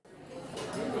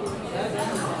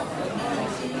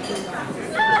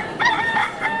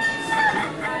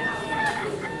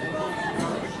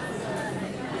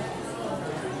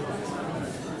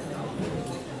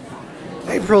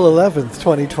April 11th,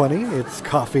 2020. It's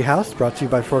Coffee House, brought to you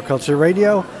by 4Culture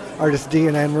Radio. Artist D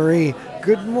and Anne-Marie.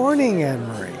 Good morning,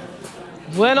 Anne-Marie.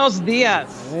 Buenos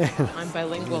dias. I'm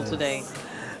bilingual today.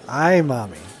 Ay,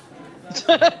 mommy.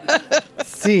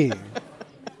 Si.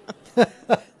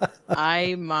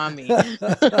 Ay, mommy. And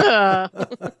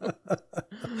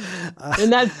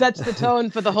that sets the tone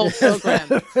for the whole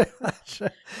program.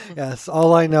 Yes,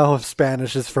 all I know of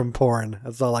Spanish is from porn.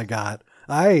 That's all I got.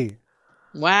 Ay.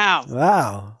 Wow.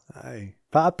 Wow. Ay.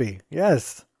 Papi.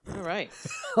 Yes. All right.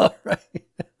 All right.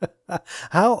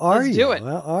 How are Let's you? do it.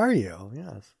 How are you?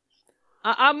 Yes.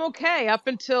 I'm okay. Up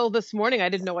until this morning, I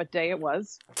didn't know what day it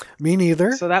was. Me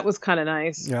neither. So that was kind of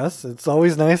nice. Yes, it's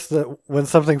always nice that when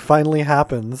something finally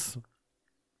happens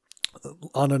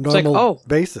on a normal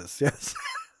basis. Yes.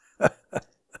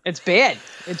 It's bad.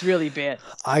 It's really bad.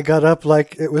 I got up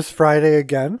like it was Friday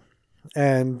again,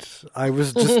 and I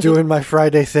was just doing my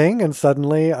Friday thing, and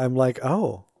suddenly I'm like,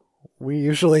 oh, we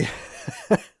usually,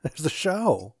 there's a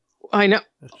show. I know.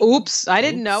 Oops. I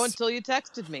didn't know until you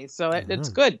texted me. So it's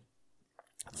good.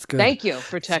 It's good. Thank you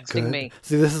for texting me.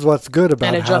 See, this is what's good about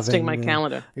and adjusting having, my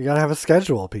calendar. You got to have a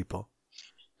schedule, people.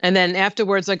 And then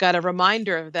afterwards, I got a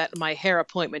reminder that my hair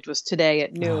appointment was today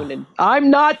at noon, and I'm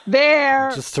not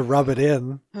there. Just to rub it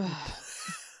in.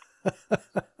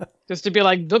 Just to be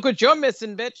like, look what you're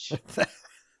missing, bitch.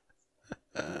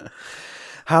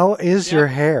 How is your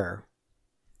hair?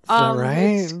 Is that right?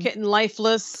 It's getting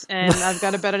lifeless, and I've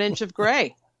got about an inch of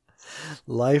gray.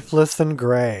 Lifeless and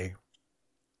gray.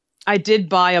 I did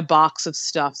buy a box of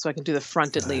stuff so I can do the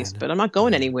front at least, but I'm not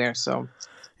going anywhere, so.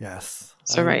 Yes.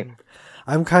 It's all right.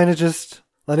 I'm kind of just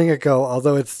letting it go,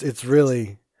 although it's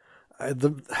really,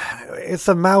 it's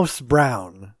a mouse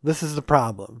brown. This is the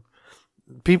problem.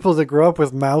 People that grow up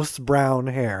with mouse brown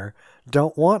hair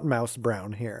don't want mouse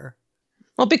brown hair.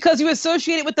 Well, because you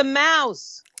associate it with the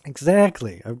mouse.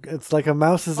 Exactly. It's like a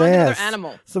mouse's Find ass. another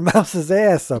animal. It's a mouse's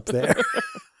ass up there.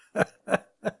 A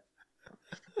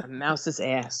mouse's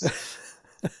ass.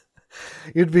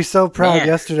 You'd be so proud.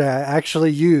 Yesterday I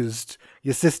actually used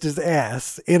your sister's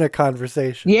ass in a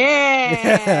conversation.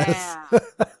 Yeah. Yes.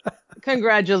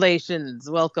 Congratulations.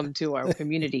 Welcome to our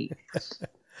community.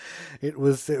 It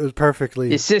was perfectly.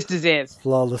 Your sister's ass.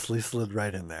 Flawlessly slid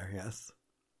right in there. Yes.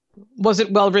 Was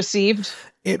it well received?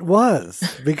 It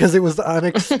was, because it was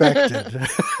unexpected.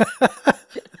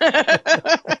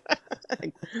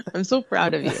 I'm so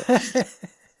proud of you.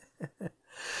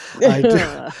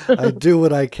 I do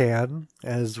what I can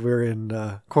as we're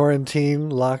in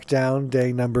quarantine, lockdown,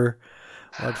 day number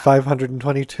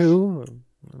 522?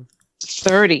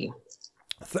 30.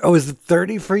 Oh, is it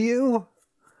 30 for you?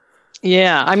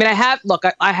 Yeah. I mean, I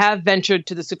have ventured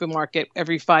to the supermarket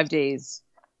every 5 days.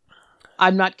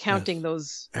 I'm not counting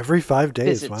those. Every 5 days.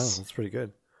 visits. Wow, that's pretty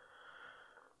good.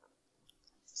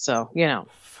 So,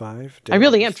 5 days. I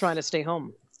really am trying to stay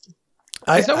home.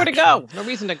 There's nowhere to go. No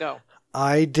reason to go.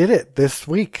 I did it this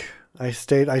week. I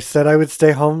said I would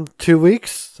stay home 2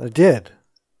 weeks. I did.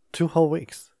 2 whole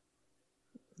weeks.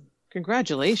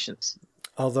 Congratulations.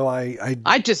 Although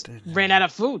I just ran out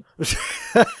of food.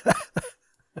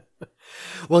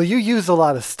 Well, you use a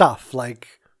lot of stuff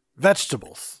like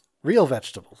vegetables, real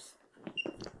vegetables.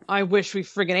 I wish we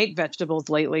friggin' ate vegetables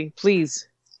lately. Please.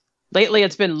 Lately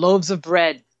it's been loaves of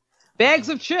bread. Bags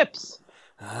of chips.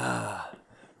 Because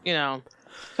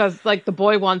like the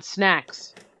boy wants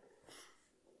snacks.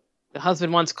 The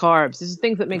husband wants carbs. This is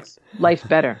things that makes life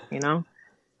better,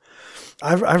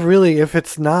 I really, if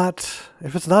it's not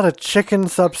a chicken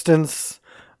substance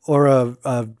or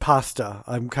a pasta,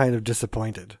 I'm kind of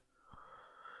disappointed.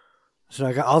 So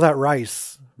I got all that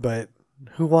rice, but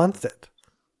who wants it?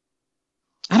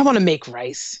 I don't want to make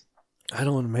rice. I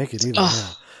don't want to make it either.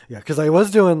 Yeah, because I was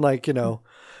doing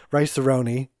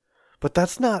rice-a-roni, but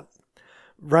that's not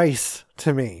rice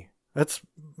to me. That's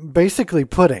basically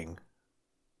pudding.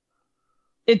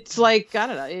 It's like, I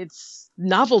don't know, it's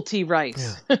novelty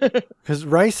rice. Because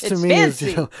rice to me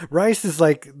fancy. is, rice is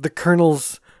like the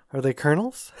kernels. Are they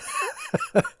kernels?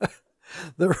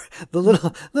 the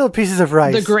little pieces of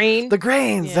rice. The grain? The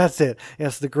grains, that's it.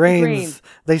 Yes, the grains,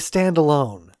 they stand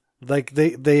alone. Like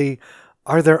they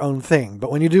are their own thing. But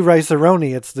when you do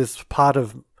rice-a-roni, it's this pot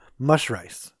of mush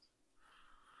rice.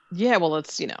 Yeah, well,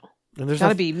 it's, got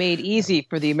to be made easy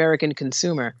for the American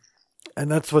consumer.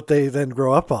 And that's what they then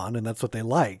grow up on, and that's what they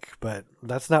like. But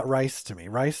that's not rice to me.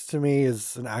 Rice to me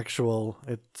is the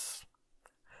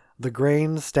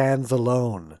grain stands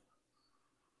alone.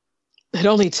 It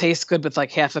only tastes good with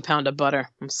like half a pound of butter.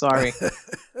 I'm sorry.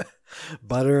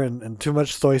 Butter and too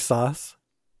much soy sauce.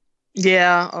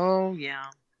 Yeah. Oh, yeah.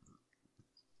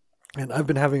 And I've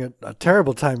been having a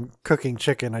terrible time cooking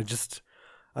chicken.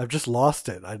 I've just lost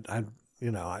it. I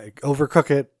I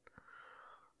overcook it.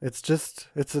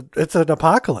 It's an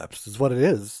apocalypse is what it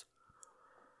is.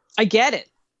 I get it.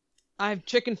 I have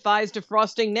chicken thighs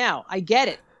defrosting now. I get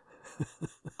it.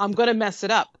 I'm going to mess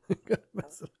it up.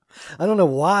 I don't know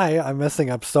why I'm messing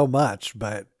up so much,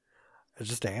 but I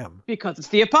just am. Because it's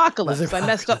the apocalypse. I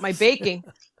messed up my baking.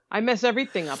 I mess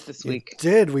everything up this week.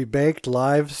 We baked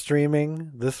live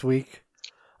streaming this week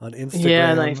on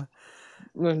Instagram.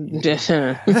 Yeah,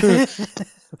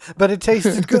 but it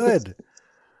tasted good.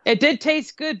 It did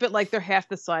taste good, but like they're half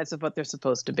the size of what they're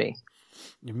supposed to be.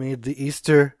 You made the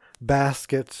Easter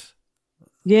basket.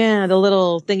 Yeah, the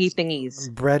little thingies.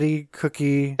 Bready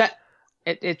cookie.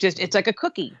 It's like a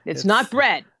cookie. It's not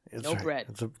bread. No bread.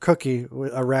 It's a cookie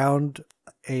around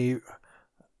a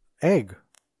egg.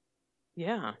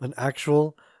 Yeah. An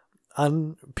actual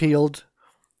unpeeled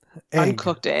egg.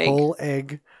 Uncooked egg. Whole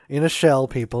egg in a shell,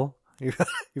 people.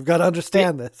 You've got to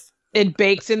understand this. It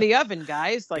bakes in the oven,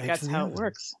 guys. Like, Bakes that's how it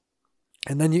works.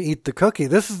 And then you eat the cookie.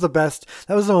 This is the best.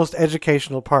 That was the most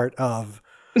educational part of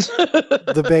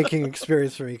the baking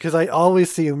experience for me, because I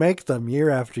always see you make them year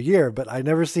after year, but I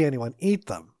never see anyone eat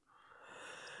them.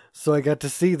 So I got to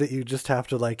see that you just have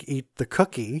to like eat the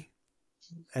cookie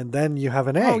and then you have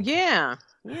an egg. Oh, yeah.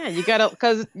 Yeah, you got to,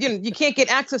 because you can't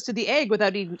get access to the egg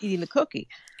without eating the cookie.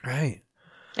 Right.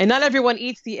 And not everyone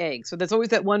eats the egg. So there's always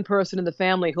that one person in the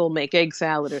family who'll make egg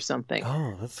salad or something.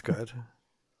 Oh, that's good.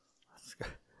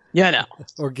 Yeah, no.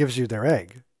 Or gives you their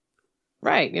egg.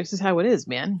 Right. This is how it is,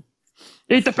 man.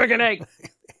 Eat the freaking egg.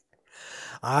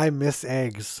 I miss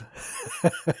eggs.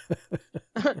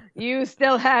 You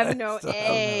still have no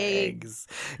eggs.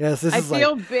 Yes, this is I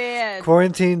feel bad.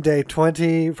 Quarantine day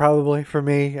 20 probably for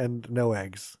me, and no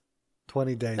eggs.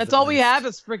 20 days. That's all we have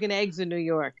is freaking eggs in New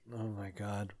York. Oh my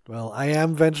God. Well, I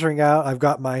am venturing out. I've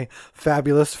got my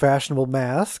fabulous fashionable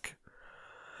mask.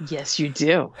 Yes, you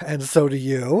do. And so do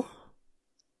you.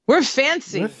 We're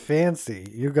fancy. We're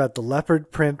fancy. You got the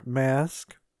leopard print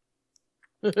mask.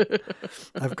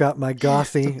 I've got my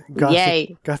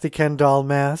gothy Ken doll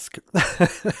mask.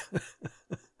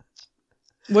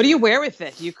 What do you wear with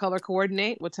it? Do you color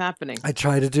coordinate? What's happening? I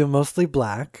try to do mostly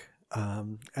black.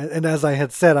 And as I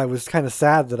had said, I was kind of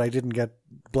sad that I didn't get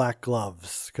black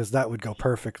gloves, because that would go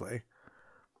perfectly.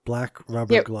 Black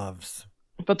rubber gloves.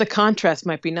 But the contrast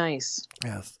might be nice.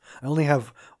 Yes. I only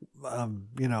have,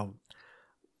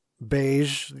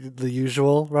 beige, the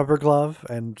usual rubber glove,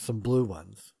 and some blue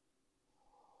ones.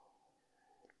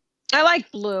 I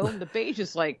like blue. The beige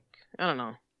is like, I don't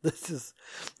know. This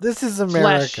is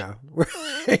America.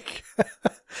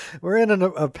 We're in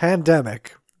a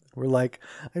pandemic. We're like,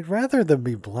 I'd rather them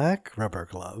be black rubber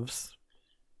gloves.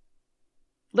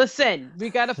 Listen, we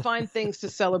got to find things to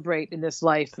celebrate in this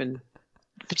life, and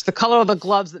if it's the color of the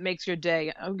gloves that makes your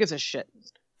day, who gives a shit?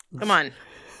 Come on.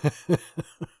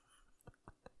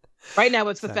 Right now,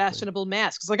 it's the fashionable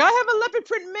mask. It's like, I have a leopard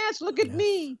print mask. Look at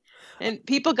me. And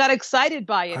people got excited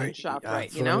by it in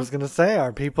ShopRite, What I was going to say.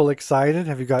 Are people excited?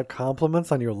 Have you got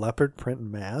compliments on your leopard print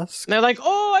mask? And they're like,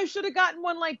 oh, I should have gotten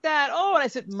one like that. Oh, and I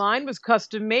said, mine was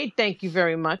custom made. Thank you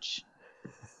very much.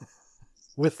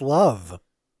 With love.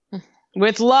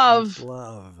 With love. With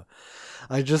love.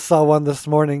 I just saw one this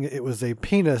morning. It was a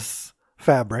penis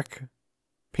fabric.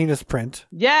 Penis print.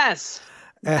 Yes.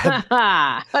 And,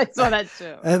 I saw that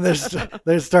too. And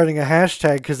they're starting a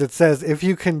hashtag because it says, if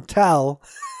you can tell...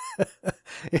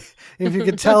 if you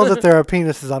can tell that there are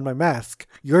penises on my mask,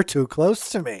 you're too close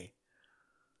to me.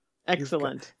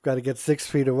 Excellent. Got to get 6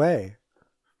 feet away.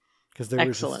 Because there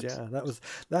was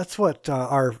that's what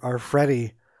our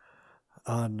Freddie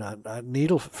on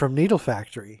from Needle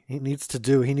Factory he needs to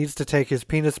do. He needs to take his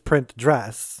penis print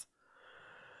dress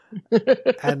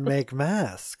and make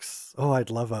masks. Oh, I'd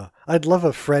love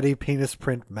a Freddie penis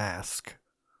print mask.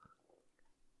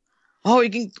 Oh,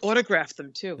 you can autograph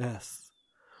them too. Yes.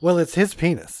 Well, it's his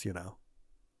penis, Perfect.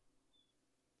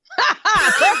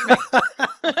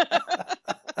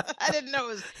 I didn't know it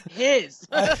was his.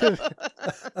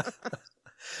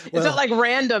 It's not like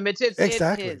random. It's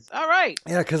exactly. It's his. All right.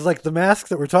 Yeah, because like the mask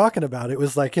that we're talking about, it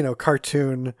was like,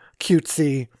 cartoon,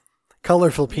 cutesy,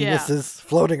 colorful penises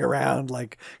floating around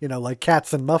like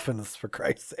cats and muffins, for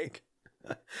Christ's sake.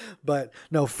 But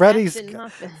no, Freddie's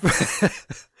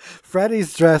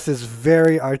dress is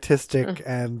very artistic,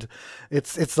 and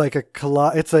it's like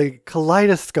it's a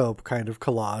kaleidoscope kind of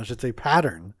collage. It's a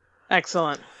pattern.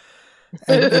 Excellent.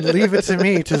 And leave it to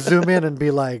me to zoom in and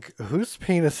be like, whose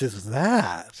penis is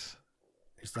that?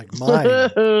 He's like,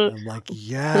 mine. I'm like,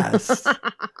 yes.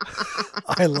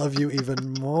 I love you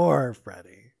even more,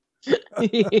 Freddie.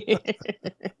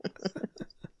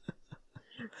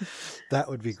 That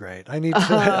would be great. I need to.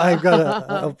 I've got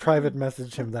I'll private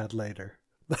message him that later.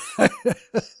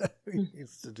 He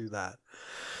needs to do that.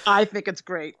 I think it's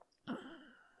great. That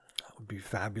would be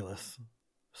fabulous.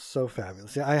 So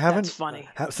fabulous. Yeah, I haven't. That's funny.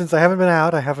 Since I haven't been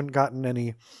out, I haven't gotten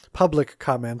any public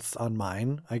comments on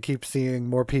mine. I keep seeing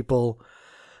more people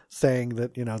saying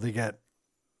that, they get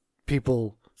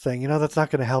people saying, that's not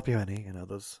going to help you any.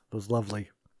 Those lovely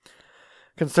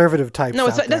conservative types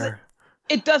out there.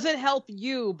 It doesn't help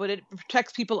you, but it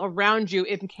protects people around you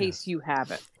in case you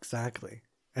have it. Exactly.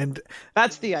 And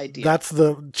that's the idea. That's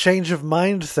the change of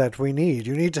mindset we need.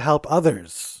 You need to help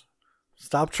others.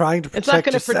 Stop trying to protect yourself.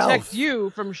 It's not going to protect you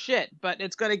from shit, but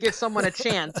it's going to give someone a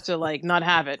chance to not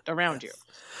have it around you.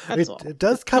 That's all. It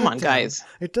does cut Come it on, down. guys.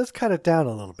 It does cut it down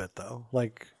a little bit, though.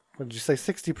 What did you say,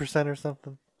 60% or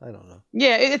something? I don't know.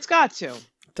 Yeah, it's got to.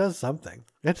 It does something.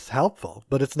 It's helpful,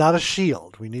 but it's not a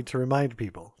shield. We need to remind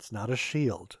people it's not a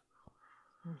shield.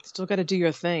 Still got to do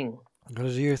your thing. Got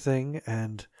to do your thing,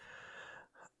 and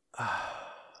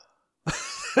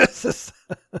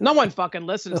no one fucking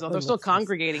listens, though. They're still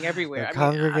congregating everywhere. They're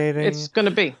congregating. It's going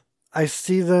to be. I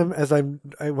see them as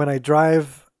when I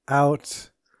drive out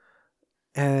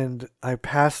and I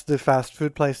pass the fast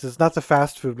food places, not the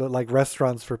fast food, but like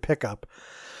restaurants for pickup.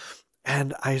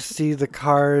 And I see the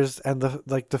cars and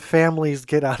the families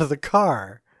get out of the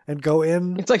car and go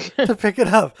in to pick it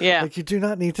up. Yeah. You do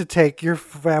not need to take your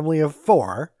family of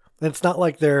 4. It's not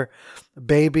like they're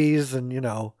babies and,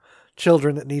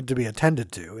 children that need to be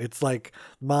attended to. It's like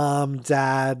mom,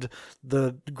 dad,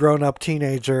 the grown-up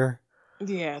teenager.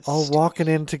 Yeah. All walking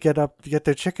in to get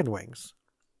their chicken wings.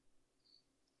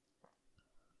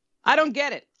 I don't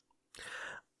get it.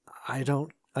 I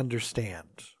don't understand.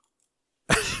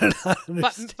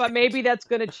 But maybe that's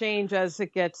going to change as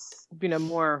it gets,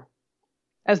 more,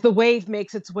 as the wave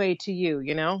makes its way to you,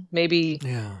 maybe,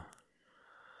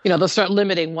 they'll start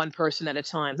limiting one person at a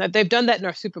time. They've done that in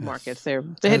our supermarkets.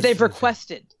 Yes. They've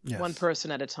requested one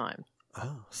person at a time.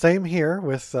 Oh, same here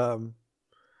with the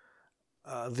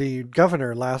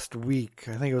governor last week.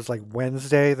 I think it was like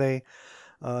Wednesday.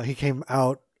 He came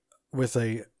out with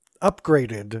a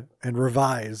upgraded and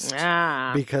revised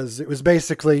because it was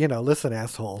basically, listen,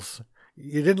 assholes,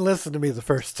 you didn't listen to me the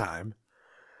first time.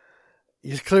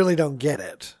 You clearly don't get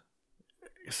it.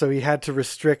 So he had to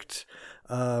restrict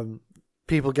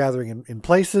people gathering in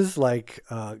places like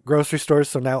grocery stores.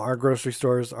 So now our grocery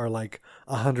stores are like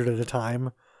 100 at a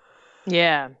time.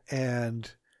 Yeah.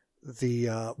 And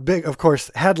the big, of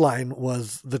course, headline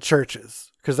was the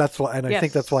churches, because that's why, and I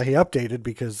think that's why he updated,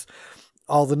 because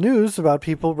all the news about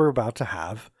people were about to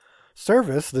have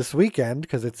service this weekend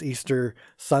because it's Easter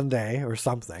Sunday or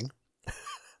something.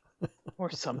 Or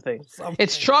something.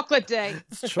 It's chocolate day.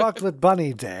 It's chocolate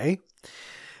bunny day.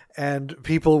 And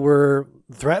people were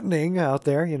threatening out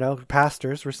there,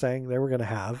 pastors were saying they were going to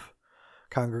have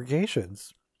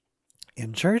congregations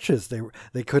in churches.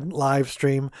 They couldn't live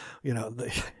stream, what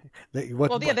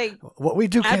we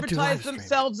do can't do live advertise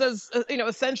themselves as,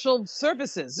 essential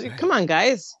services. Right. Come on,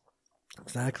 guys.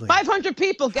 Exactly. 500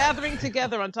 people gathering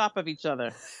together on top of each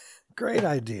other. Great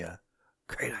idea.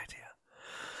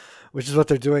 Which is what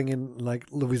they're doing in like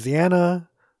Louisiana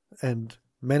and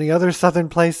many other southern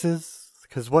places,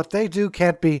 because what they do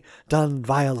can't be done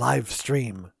via live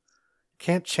stream.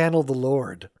 Can't channel the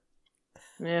Lord.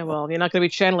 Yeah, well, you're not going to be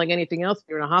channeling anything else if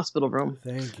you're in a hospital room.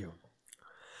 Thank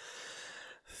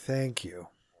you.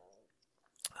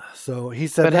 So he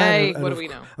said but that. Hey, what do we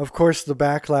know? Of course, the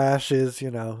backlash is,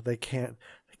 they can't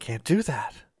do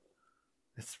that.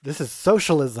 This is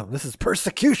socialism. This is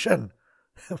persecution.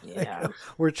 Yeah.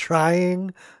 We're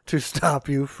trying to stop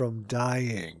you from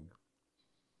dying.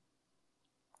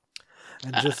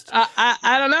 And just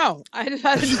I don't know. I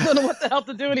just don't know what the hell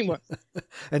to do anymore.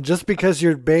 And just because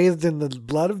you're bathed in the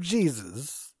blood of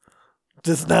Jesus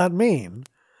does not mean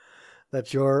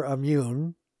that you're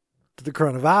immune to the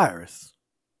coronavirus.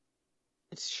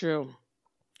 It's true.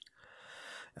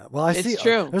 Well, I see.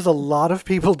 True. There's a lot of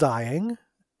people dying,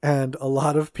 and a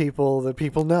lot of people that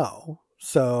people know.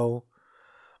 So,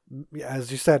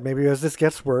 as you said, maybe as this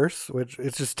gets worse, which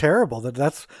it's just terrible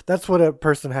that's what a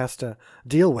person has to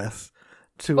deal with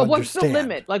to but understand. What's the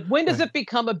limit? Like, when does it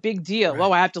become a big deal? Right.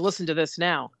 Oh, I have to listen to this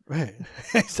now. Right.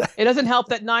 Exactly. It doesn't help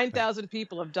that 9,000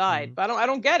 people have died. Mm-hmm. But I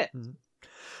don't get it. Mm-hmm.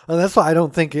 And that's why I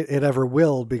don't think it ever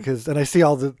will, because, and I see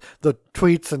all the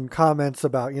tweets and comments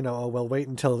about, wait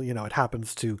until, it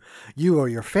happens to you or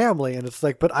your family. And it's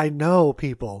like, but I know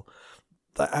people,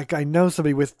 I know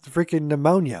somebody with freaking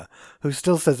pneumonia who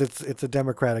still says it's a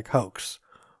Democratic hoax.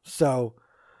 So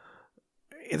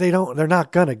they're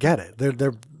not going to get it.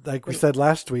 They're like we said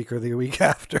last week or the week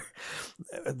after,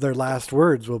 their last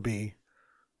words will be,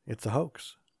 "It's a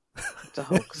hoax." It's a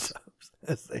hoax.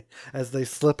 as they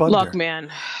slip under. Look,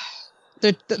 man,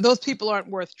 those people aren't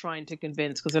worth trying to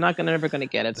convince because they're never going to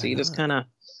get it. So you just kind of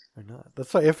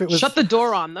That's why if it was shut the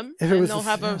door on them, and they'll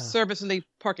have yeah. a service in the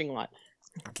parking lot.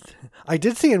 I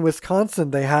did see in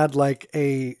Wisconsin they had like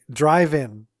a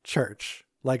drive-in church.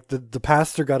 Like the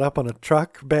pastor got up on a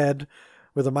truck bed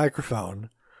with a microphone,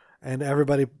 and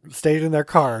everybody stayed in their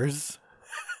cars,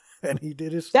 and he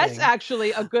did his thing. That's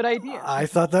actually a good idea. I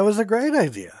thought that was a great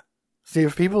idea. See,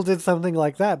 if people did something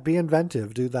like that, be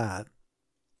inventive, do that.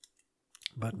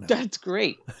 But no. That's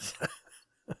great.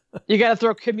 You got to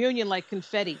throw communion like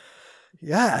confetti.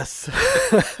 Yes.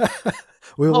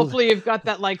 Hopefully you've got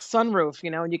that like sunroof,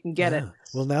 and you can get it.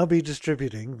 We'll now be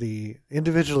distributing the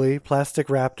individually plastic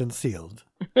wrapped and sealed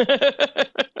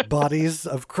bodies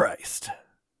of Christ.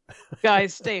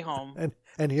 Guys, stay home.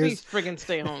 And here's please friggin'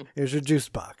 stay home. Here's your juice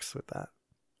box with that.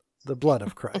 The blood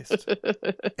of Christ.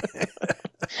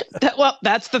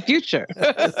 That's the future.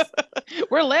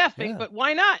 We're laughing, but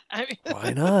why not?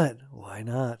 Why not? Why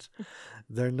not?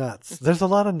 They're nuts. There's a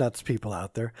lot of nuts people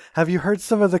out there. Have you heard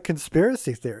some of the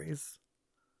conspiracy theories?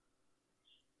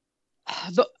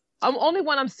 The only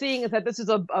one I'm seeing is that this is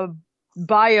a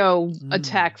bio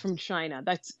attack from China.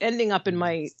 That's ending up in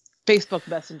my Facebook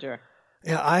Messenger.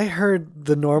 Yeah, I heard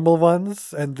the normal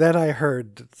ones, and then I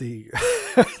heard the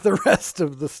the rest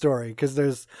of the story, because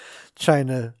there's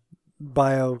China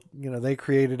bio, they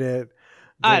created it.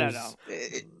 I don't know.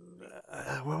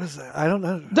 What was that? I don't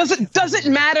know. Does it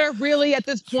matter really at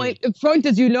this point? The point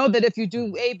is, that if you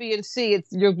do A, B, and C,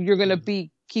 you're going to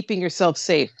be keeping yourself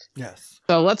safe. Yes.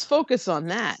 So let's focus on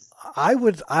that.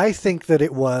 I think that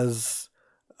it was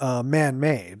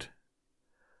man-made,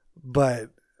 but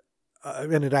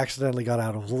and it accidentally got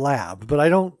out of the lab. But I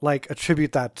don't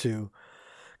attribute that to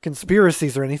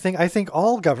conspiracies or anything. I think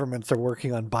all governments are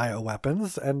working on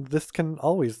bioweapons, and this can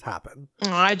always happen.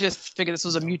 I just figured this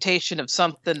was a mutation of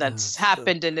something that's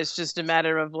happened, and it's just a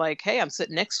matter of hey, I'm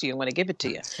sitting next to you, I'm going to give it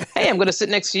to you. Hey, I'm going to sit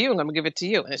next to you, and I'm going to give it to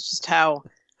you. And it's just how...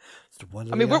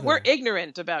 we're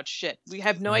ignorant about shit. We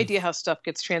have no idea how stuff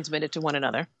gets transmitted to one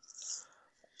another.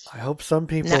 I hope some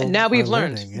people now we've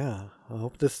learned. Learning. Yeah, I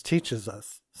hope this teaches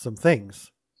us some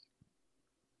things.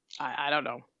 I don't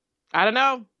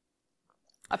know.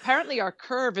 Apparently, our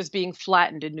curve is being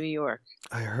flattened in New York.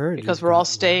 I heard because we're all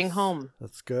staying home.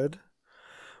 That's good.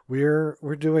 We're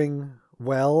doing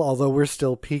well, although we're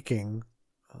still peaking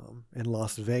in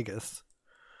Las Vegas.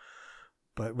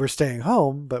 But we're staying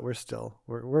home. But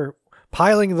we're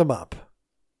piling them up.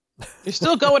 You're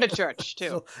still going to church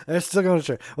too. They're still going to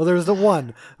church. Well, there was the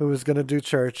one who was going to do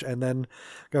church, and then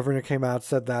governor came out,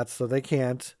 said that, so they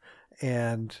can't.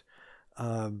 And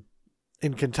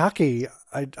in Kentucky,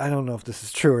 I don't know if this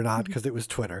is true or not because it was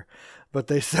Twitter, but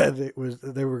they said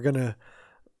they were going to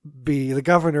be. The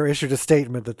governor issued a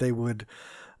statement that they would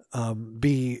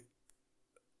be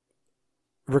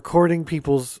recording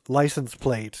people's license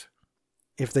plate.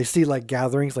 If they see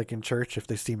gatherings in church, if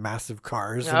they see massive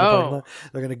cars in the parking lot,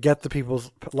 they're going to get the people's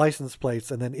license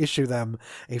plates and then issue them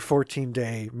a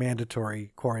 14-day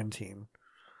mandatory quarantine.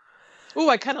 Ooh,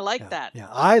 I kind of like that. Yeah,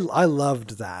 I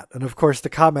loved that. And of course the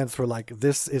comments were like,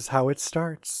 this is how it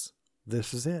starts.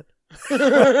 This is it.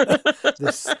 The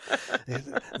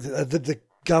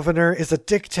governor is a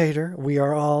dictator. We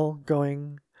are all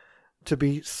going to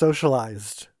be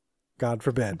socialized. God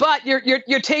forbid. But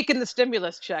you're taking the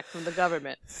stimulus check from the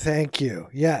government. Thank you.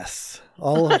 Yes.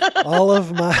 All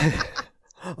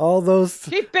those.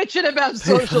 Keep bitching about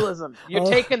socialism. You're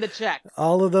taking the check.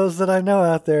 All of those that I know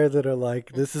out there that are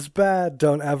like, this is bad.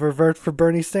 Don't ever vote for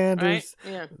Bernie Sanders.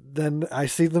 Right? Yeah. Then I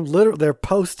see them they're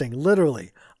posting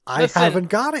literally. Listen, I haven't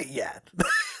got it yet.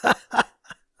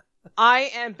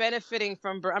 I am benefiting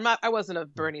from. I wasn't a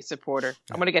Bernie supporter.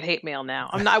 I'm going to get hate mail now.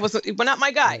 I'm not. I wasn't. But not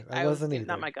my guy. I wasn't either.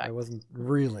 Not my guy. I wasn't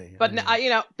really. But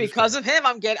because of him,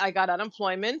 I got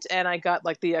unemployment and I got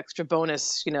the extra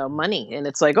bonus, money, and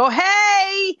it's oh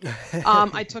hey,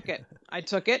 I took it.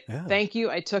 Yeah. Thank you.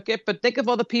 I took it. But think of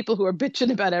all the people who are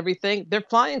bitching about everything. They're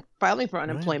filing for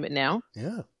unemployment now.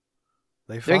 Yeah,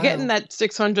 they're getting that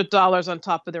 $600 on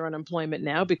top of their unemployment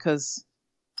now because.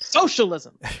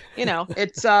 Socialism,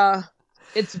 it's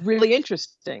really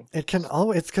interesting.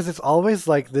 It's because it's always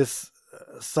this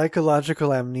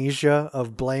psychological amnesia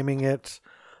of blaming it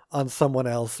on someone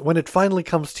else when it finally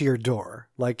comes to your door.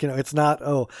 It's not,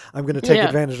 I'm going to take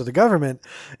advantage of the government.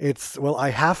 It's,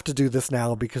 I have to do this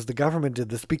now because the government did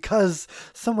this because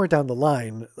somewhere down the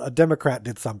line, a Democrat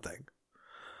did something.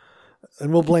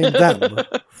 And we'll blame them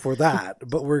for that.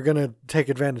 But we're going to take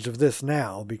advantage of this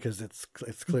now because it's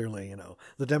clearly,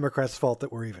 the Democrats' fault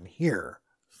that we're even here.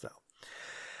 So,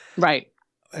 right.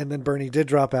 And then Bernie did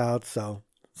drop out. So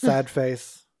sad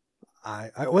face. I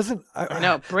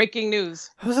know. Breaking news.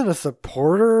 I wasn't a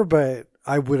supporter, but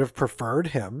I would have preferred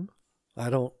him. I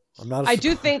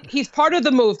do think he's part of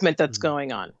the movement that's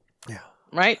going on. Yeah.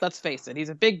 Right? Let's face it. He's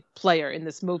a big player in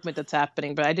this movement that's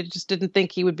happening, but I just didn't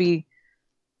think he would be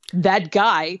that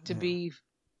guy to be,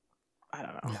 I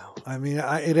don't know. No. I mean,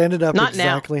 it ended up Not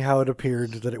exactly now. How it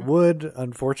appeared that it would,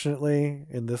 unfortunately,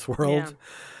 in this world. Yeah.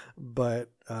 But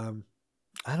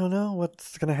I don't know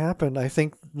what's going to happen. I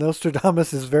think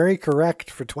Nostradamus is very correct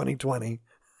for 2020.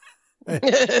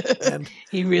 and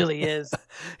he really is.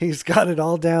 He's got it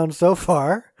all down so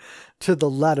far to the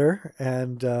letter.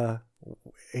 And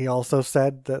he also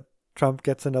said that Trump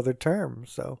gets another term.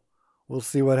 So we'll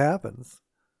see what happens.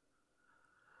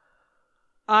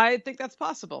 I think that's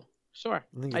possible. Sure.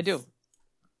 I do.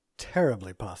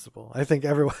 Terribly possible. I think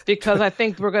everyone. Because I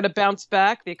think we're going to bounce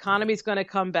back. The economy's going to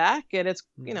come back. And it's,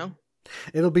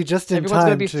 It'll be just in everyone's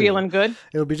time. Everyone's going to be feeling good.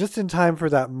 It'll be just in time for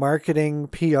that marketing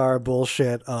PR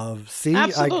bullshit of, see,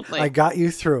 Absolutely. I got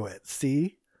you through it.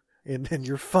 See? And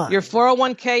you're fine. Your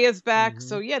 401k is back. Mm-hmm.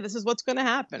 So, yeah, this is what's going to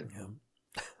happen. Yeah.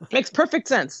 Makes perfect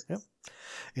sense. Yep.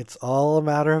 It's all a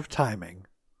matter of timing.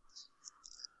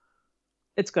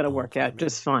 It's going to work out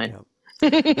just fine.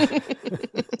 Yep.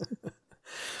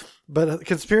 But a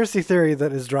conspiracy theory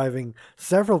that is driving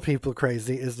several people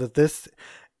crazy is that this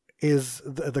is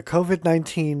the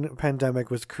COVID-19 pandemic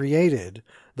was created.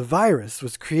 The virus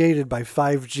was created by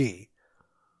 5G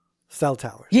cell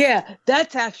towers. Yeah,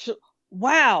 that's actually,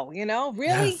 wow, really?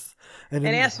 Yes. And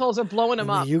assholes are blowing them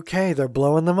up. In the UK, they're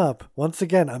blowing them up. Once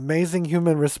again, amazing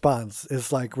human response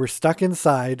is like, we're stuck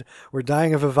inside, we're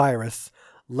dying of a virus,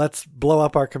 let's blow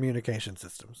up our communication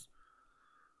systems.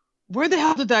 Where the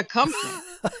hell did that come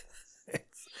from?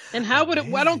 And how would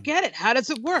it, I don't get it. How does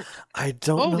it work? I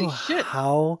don't know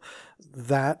how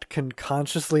that can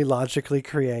consciously, logically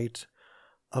create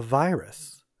a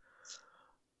virus.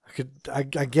 I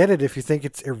get it if you think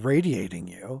it's irradiating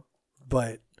you,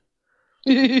 but,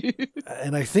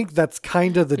 and I think that's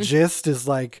kind of the gist is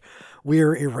like,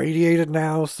 we're irradiated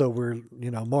now, so we're,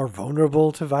 more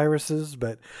vulnerable to viruses,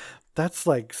 but that's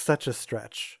like such a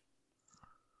stretch.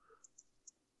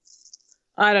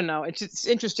 I don't know. It's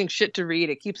interesting shit to read.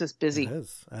 It keeps us busy. It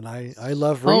is. And I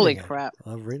love reading Holy it. crap.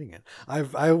 I love reading it.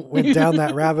 I went down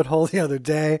that rabbit hole the other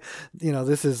day.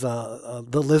 This is the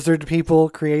lizard people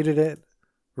created it,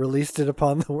 released it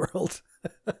upon the world.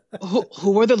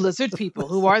 Who are the lizard people?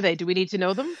 Who are they? Do we need to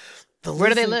know them? Where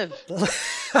do they live?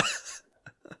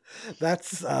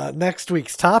 That's next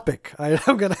week's topic.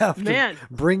 I'm going to have to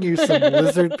bring you some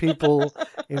lizard people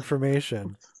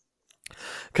information.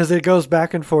 Because it goes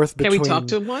back and forth between. Can we talk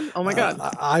to one? Oh my God!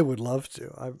 I would love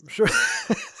to. I'm sure.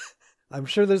 I'm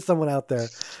sure there's someone out there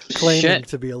claiming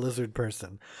to be a lizard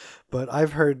person, but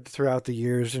I've heard throughout the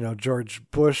years, George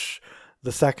Bush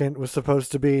II was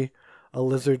supposed to be a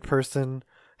lizard person.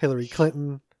 Hillary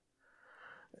Clinton.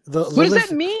 What does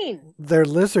that mean? They're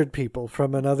lizard people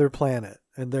from another planet,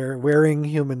 and they're wearing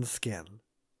human skin.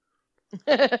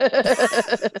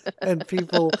 And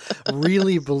people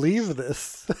really believe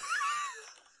this.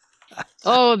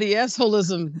 Oh, the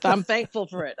assholism. I'm thankful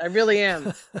for it. I really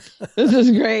am. This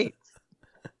is great.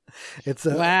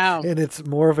 Wow. And it's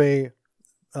more of a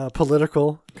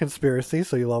political conspiracy.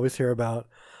 So you'll always hear about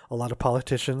a lot of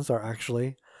politicians are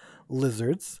actually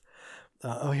lizards.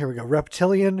 Here we go.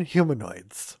 Reptilian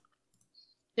humanoids.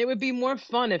 It would be more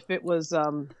fun if it was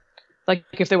like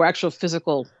if they were actual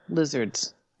physical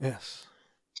lizards. Yes.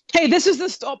 Hey, this is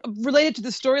related to the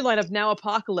storyline of Now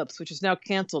Apocalypse, which is now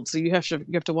canceled. So you have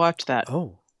to watch that.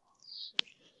 Oh,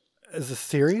 is it a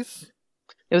series?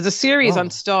 It was a series on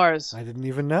Starz. I didn't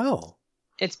even know.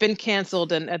 It's been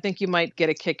canceled, and I think you might get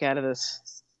a kick out of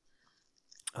this.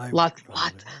 Lots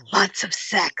of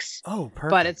sex. Oh, perfect.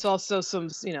 But it's also some,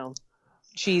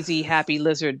 cheesy, happy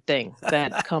lizard thing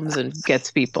that comes and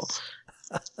gets people.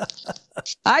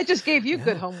 I just gave you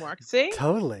good homework. See?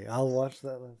 Totally. I'll watch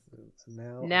that.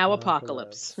 Now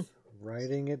Apocalypse.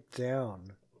 Writing it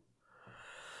down.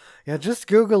 Yeah, just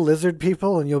Google lizard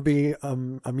people and you'll be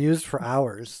amused for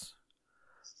hours.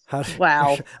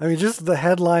 Wow. I mean, just the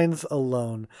headlines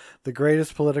alone. The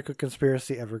greatest political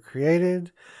conspiracy ever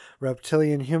created.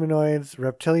 Reptilian humanoids.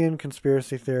 Reptilian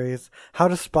conspiracy theories. How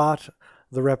to spot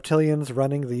the reptilians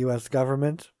running the U.S.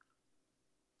 government.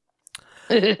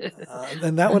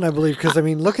 And that one I believe, because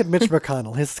look at Mitch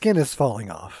McConnell. His skin is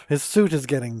falling off. His suit is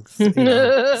getting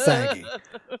saggy.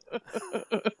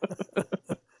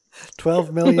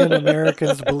 12 million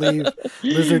Americans believe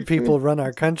lizard people run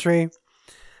our country.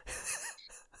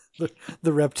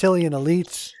 The reptilian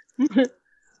elite.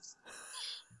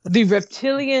 The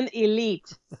reptilian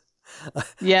elite.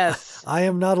 Yes. I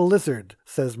am not a lizard,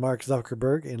 says Mark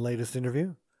Zuckerberg in latest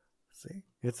interview. See,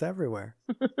 it's everywhere.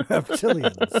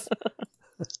 Reptilians.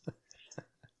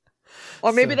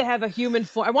 Or maybe they have a human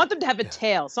form. I want them to have a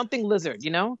tail, something lizard,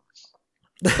 like,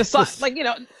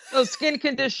 a skin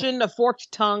condition, a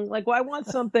forked tongue. Like, well, I want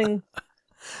something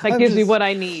that gives me what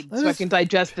I need so I can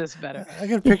digest this better. I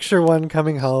can picture one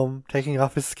coming home, taking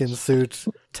off his skin suit,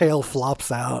 tail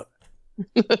flops out.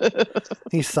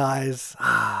 He sighs.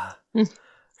 I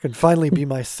can finally be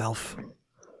myself.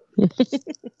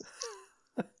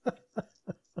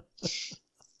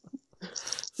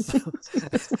 So,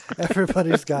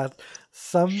 everybody's got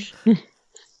some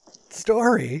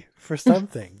story for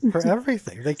something, for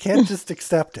everything. They can't just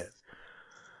accept it.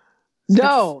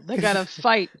 No, they gotta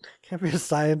fight. It can't be a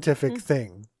scientific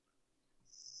thing.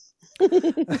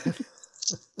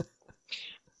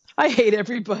 I hate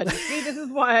everybody. See, this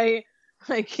is why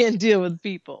I can't deal with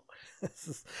people.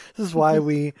 This is why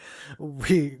we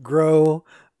grow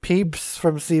Peeps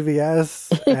from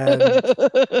CVS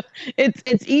and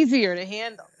it's easier to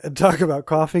handle. And talk about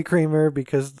coffee creamer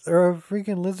because there are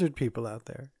freaking lizard people out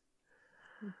there.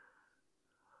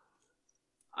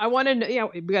 I want to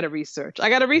know. We got to research. I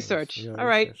got to research. Yes, all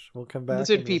right. We'll come back.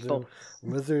 Lizard people.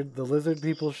 The lizard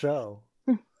people show.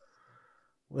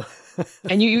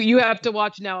 And you have to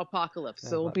watch Now Apocalypse. So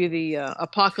it'll be the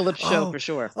Apocalypse show for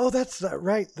sure. Oh, that's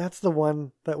right. That's the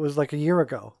one that was like a year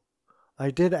ago. I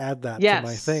did add that to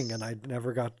my thing, and I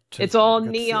never got to. It's all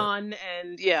neon,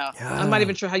 and I'm not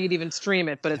even sure how you'd even stream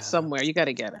it, but it's somewhere. You got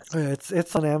to get it.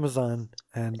 It's on Amazon,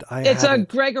 and It's a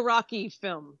Greg Araki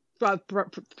film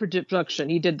production.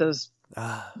 He did those.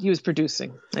 He was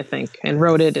producing, I think, and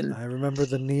wrote it. And I remember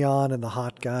the neon and the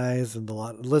hot guys and the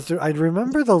lizard. I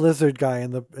remember the lizard guy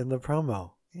in the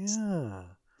promo. Yeah.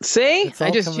 See, I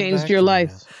just changed your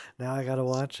life. Now I got to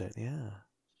watch it. Yeah.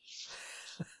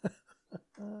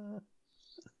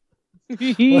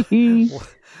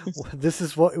 This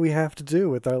is what we have to do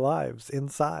with our lives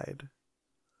inside.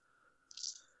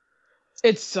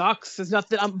 It sucks. It's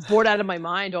nothing. I'm bored out of my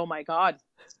mind. Oh my God.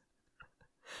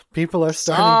 People are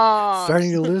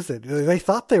starting to lose it. They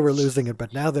thought they were losing it,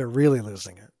 but now they're really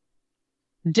losing it.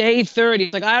 Day 30.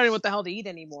 It's like, I don't know what the hell to eat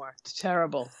anymore. It's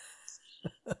terrible.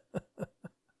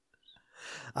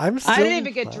 I didn't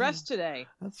even get dressed today.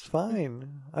 That's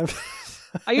fine.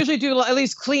 I usually do at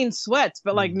least clean sweats,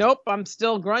 but nope, I'm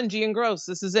still grungy and gross.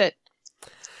 This is it.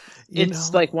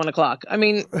 It's like 1:00. I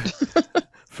mean,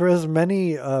 for as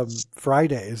many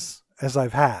Fridays as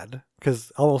I've had,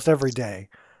 because almost every day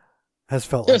has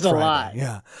felt like Friday. A lot.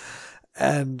 Yeah.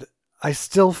 And I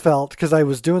still felt, because I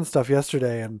was doing stuff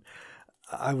yesterday and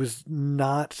I was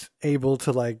not able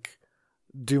to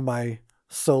do my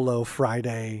solo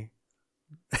Friday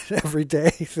every day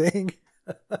thing.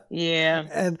 Yeah.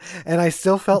 And I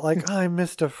still felt like I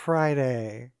missed a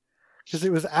Friday because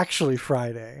it was actually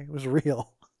Friday. It was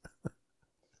real.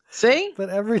 See? But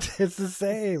every day it's the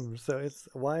same. So it's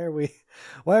why are we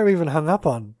even hung up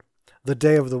on the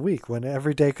day of the week when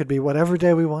every day could be whatever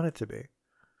day we want it to be?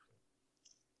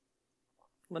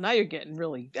 Well, now you're getting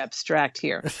really abstract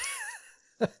here.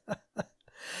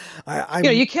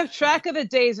 You kept track of the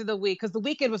days of the week because the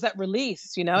weekend was that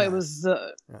release. Yes. It was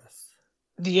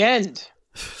the end.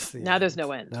 Now there's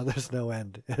no end. Now there's no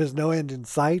end. There's no end in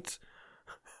sight.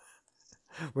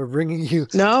 We're bringing you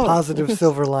positive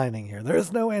silver lining here. There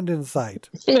is no end in sight.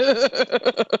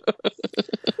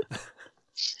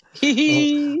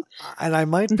 And I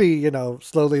might be,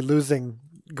 slowly losing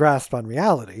grasp on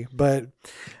reality, but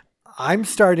I'm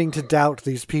starting to doubt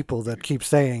these people that keep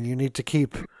saying you need to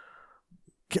keep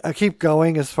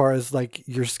going as far as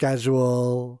your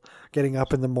schedule, getting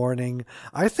up in the morning.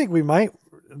 I think we might.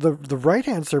 The right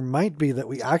answer might be that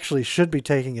we actually should be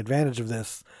taking advantage of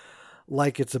this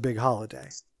like it's a big holiday.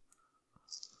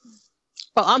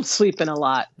 Well, I'm sleeping a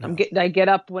lot. No. I get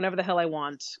up whenever the hell I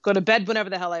want. Go to bed whenever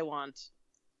the hell I want.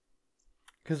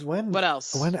 Because what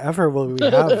else? Whenever will we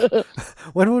have?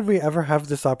 When would we ever have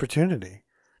this opportunity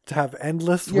to have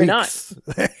endless weeks? Not.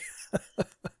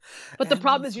 But the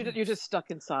problem is you're just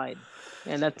stuck inside,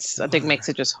 and that's I think makes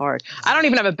it just hard. I don't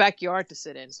even have a backyard to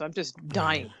sit in, so I'm just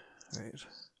dying. Right.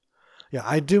 Yeah,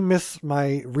 I do miss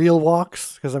my real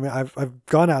walks because I've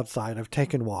gone outside, I've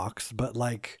taken walks, but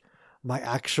my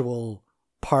actual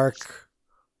park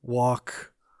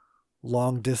walk,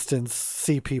 long distance,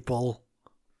 see people.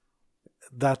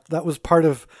 That was part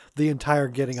of the entire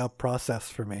getting up process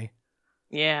for me.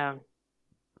 Yeah.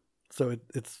 So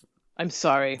it's. I'm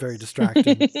sorry. Very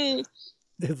distracting.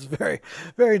 It's very,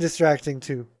 very distracting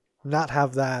to not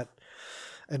have that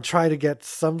and try to get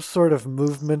some sort of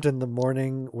movement in the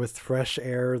morning with fresh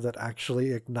air that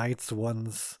actually ignites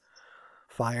one's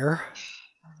fire.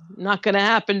 Not going to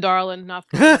happen, darling. Not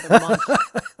for another month.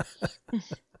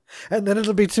 And then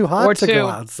it'll be too hot to go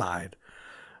outside.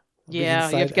 Yeah,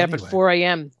 you have to get up at 4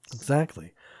 a.m.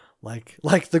 Exactly.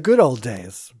 Like the good old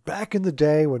days. Back in the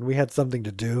day when we had something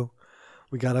to do.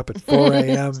 We got up at 4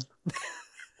 a.m.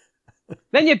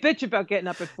 Then you bitch about getting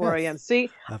up at 4 a.m. See?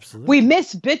 Absolutely. We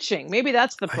miss bitching. Maybe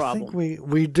that's the problem. I think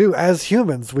we do. As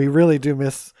humans, we really do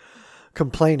miss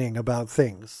complaining about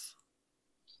things.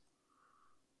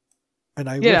 And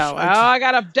I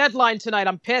got a deadline tonight.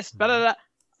 I'm pissed. Blah, blah, blah.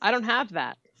 I don't have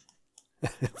that.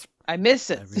 I miss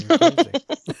it.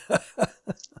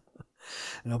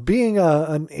 Being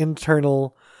an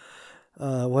internal,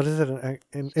 what is it?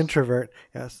 An introvert.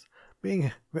 Yes.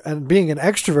 Being an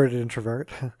extroverted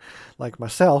introvert, like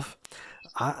myself,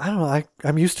 I don't know.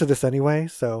 I'm used to this anyway,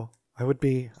 so I would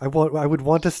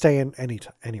want to stay in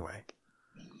anyway.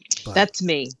 But, that's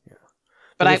me. Yeah.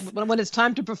 But when it's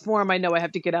time to perform, I know I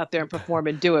have to get out there and perform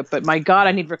and do it. But my God,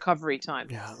 I need recovery time.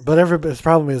 Yeah, but everybody's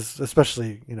problem is,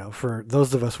 especially for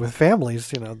those of us with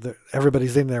families,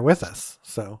 everybody's in there with us,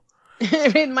 so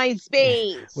in my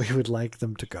space. We would like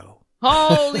them to go.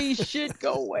 Holy shit,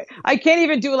 go away. I can't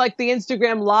even do like the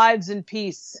Instagram lives in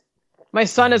peace. My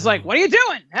son is like, what are you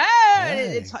doing?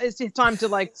 Hey! It's time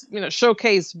to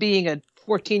showcase being a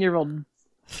 14-year-old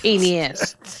painy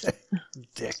ass.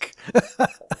 Dick.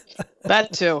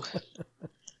 That too.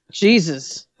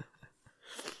 Jesus.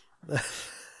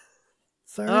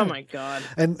 Sorry. Oh my God.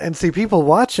 And see, people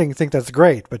watching think that's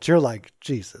great, but you're like,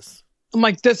 Jesus. I'm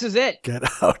like, this is it. Get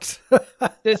out.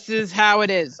 This is how it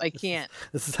is. I can't.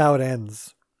 This is how it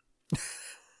ends.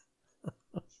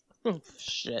 Oh,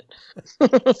 shit.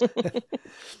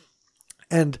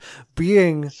 And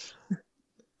being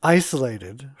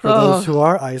isolated, for those who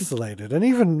are isolated, and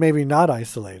even maybe not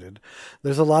isolated,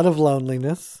 there's a lot of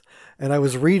loneliness. And I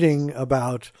was reading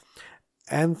about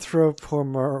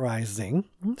anthropomorphizing.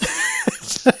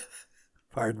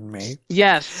 Pardon me.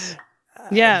 Yes.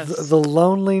 Yes. The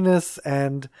loneliness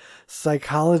and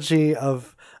psychology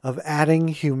of adding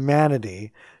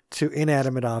humanity to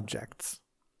inanimate objects.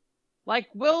 Like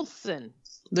Wilson,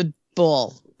 the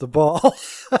ball. The ball.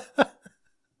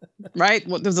 Right?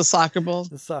 There's a soccer ball.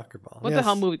 The soccer ball. What the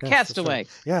hell movie? Yes, Castaway. Right.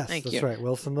 Yes, that's right.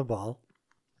 Wilson the ball.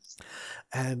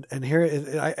 And here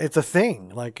it's a thing.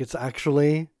 Like it's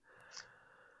actually.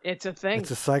 It's a thing.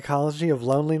 It's a psychology of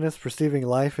loneliness, perceiving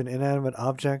life in inanimate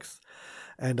objects.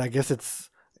 And I guess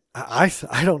I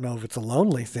don't know if it's a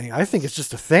lonely thing. I think it's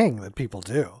just a thing that people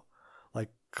do. Like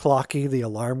Clocky, the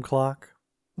alarm clock.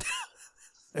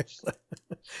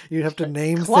 You have to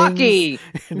name Clocky.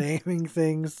 Things. Naming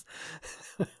things.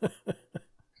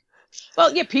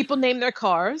 Well, yeah, people name their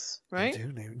cars, right? They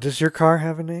do name. Does your car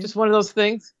have a name? Just one of those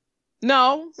things.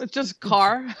 No, it's just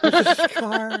car. It's just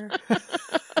car.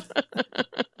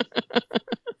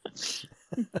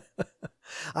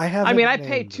 I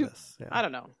paid two. Yeah. I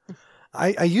don't know.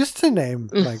 I used to name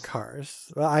my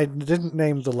cars. Well, I didn't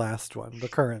name the last one, the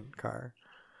current car.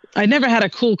 I never had a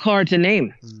cool car to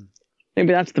name.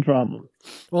 Maybe that's the problem.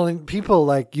 Well, and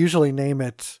people usually name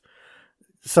it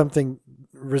something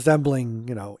resembling,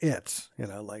 it,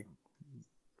 like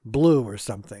Blue or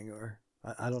something, or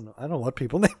I don't know. I don't know what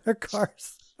people name their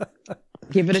cars.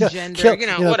 Give it a gender,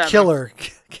 whatever.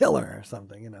 Killer or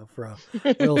something, for a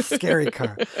real scary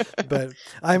car. But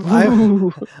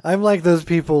I'm like those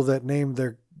people that name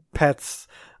their pets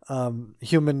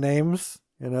human names.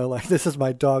 Like this is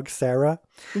my dog Sarah.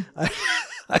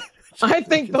 I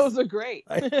think those are great.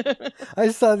 I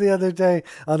saw the other day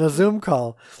on a Zoom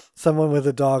call someone with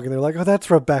a dog, and they're like, "Oh,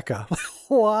 that's Rebecca."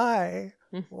 Why?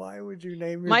 Why would you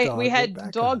name your dog? We had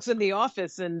Rebecca? Dogs in the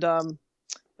office, and the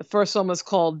first one was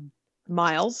called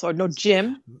Miles, or no,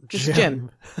 Jim. Just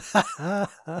Jim. And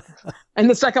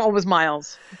the second one was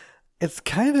Miles. It's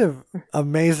kind of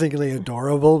amazingly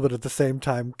adorable, but at the same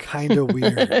time, kind of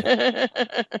weird.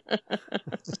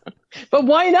 But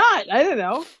why not? I don't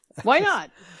know. Why not?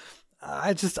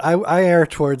 I err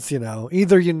towards,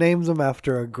 either you name them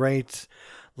after a great,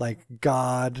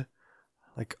 god,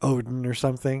 like Odin or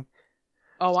something.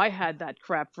 Oh, I had that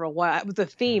crap for a while. It was a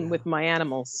theme with my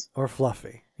animals. Or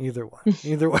Fluffy. Either one.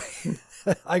 Either way.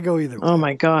 I go either way. Oh,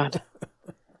 my God.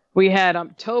 We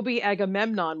had Toby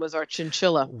Agamemnon was our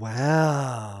chinchilla.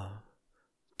 Wow.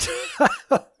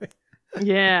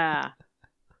 Yeah.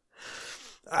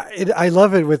 I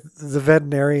love it with the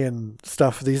veterinarian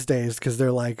stuff these days because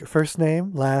they're like first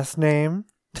name, last name.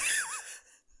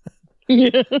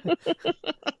 Yeah.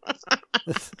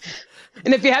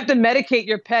 And if you have to medicate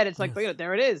your pet, it's like,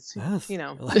 there it is. Yes. You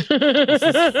know.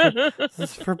 This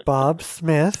is for Bob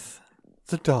Smith,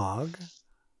 the dog.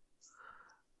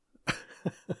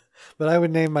 But I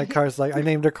would name my cars like I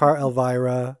named a car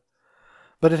Elvira,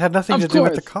 but it had nothing to do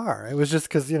with the car. It was just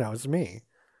because it's me.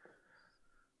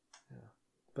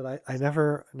 But I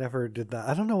never did that.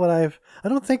 I don't know what I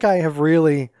don't think I have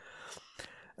really.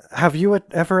 Have you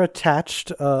ever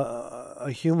attached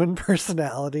a human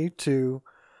personality to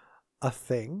a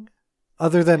thing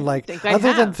other than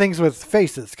than things with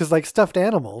faces? Because like stuffed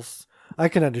animals, I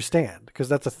can understand because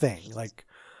that's a thing. Like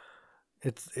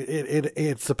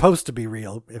it's supposed to be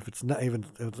real if it's not, even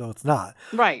though it's not.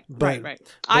 Right. But,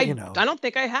 I don't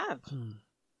think I have.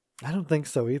 I don't think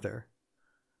so either.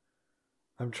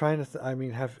 I'm trying to. I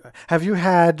mean, have you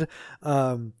had?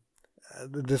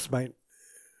 This might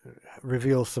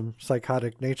reveal some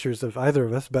psychotic natures of either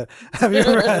of us, but have you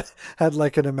ever had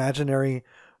like a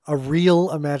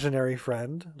real imaginary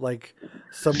friend, like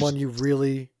someone you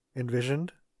really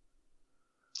envisioned?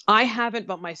 I haven't,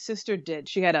 but my sister did.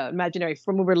 She had an imaginary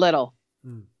friend when we were little.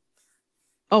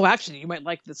 Oh, actually, you might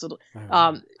like this little.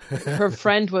 Her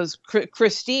friend was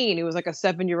Christine, who was like a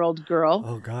 7-year-old girl.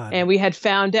 Oh God! And we had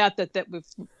found out that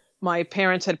my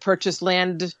parents had purchased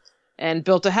land and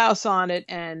built a house on it,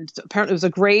 and apparently it was a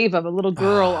grave of a little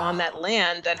girl on that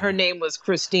land, and her name was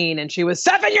Christine, and she was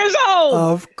 7 years old.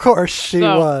 Of course she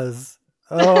was.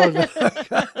 Oh no!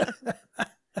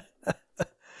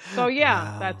 So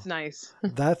yeah, wow. That's nice.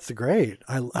 That's great.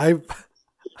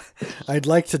 I'd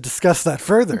like to discuss that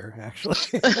further, actually.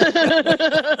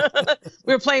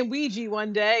 We were playing Ouija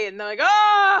one day, and they're like,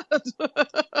 "Ah!"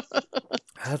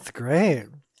 That's great.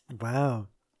 Wow.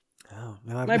 Oh,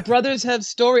 no, my brothers have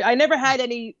story. I never had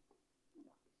any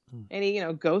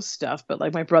ghost stuff, but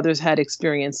like my brothers had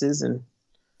experiences, and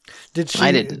did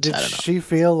she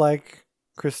feel like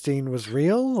Christine was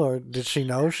real, or did she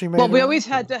know she made? Well, we always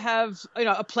had to have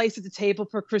a place at the table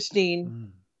for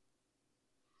Christine.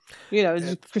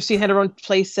 Christine had her own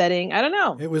place setting. I don't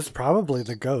know. It was probably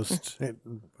the ghost.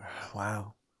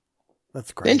 Wow.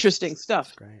 That's great. Interesting stuff.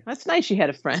 That's great. That's nice she had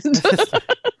a friend.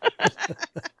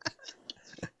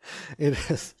 It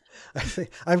is. I think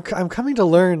I'm coming to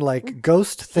learn like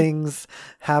ghost things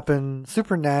happen,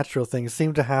 supernatural things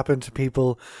seem to happen to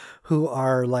people who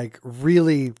are like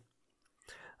really,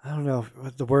 I don't know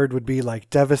what the word would be, like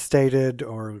devastated,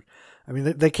 or I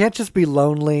mean they can't just be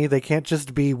lonely, they can't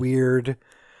just be weird.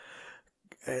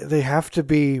 They have to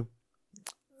be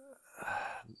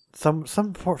some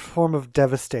form of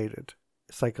devastated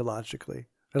psychologically,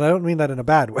 and I don't mean that in a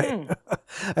bad way.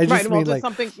 I just mean like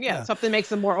something. Yeah, something makes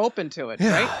them more open to it,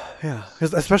 right? Yeah,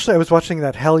 because especially I was watching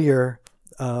that Hellier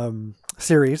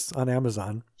series on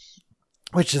Amazon,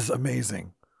 which is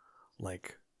amazing.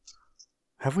 Like,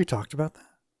 have we talked about that?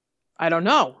 I don't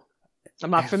know.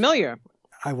 I'm not familiar.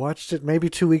 I watched it maybe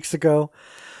 2 weeks ago.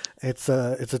 It's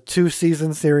a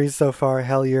 2-season series so far,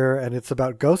 Hellier, and it's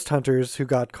about ghost hunters who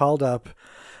got called up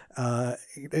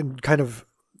and kind of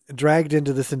dragged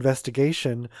into this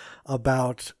investigation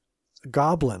about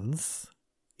goblins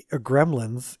or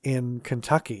gremlins in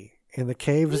Kentucky, in the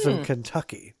caves of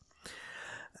Kentucky.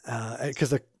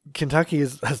 Because Kentucky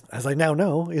is, as I now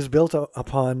know, is built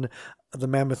upon the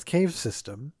Mammoth Cave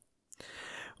system.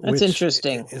 That's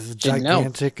interesting. Is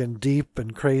gigantic and deep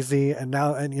and crazy. And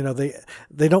now,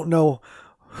 they don't know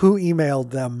who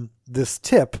emailed them this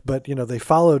tip, but they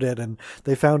followed it and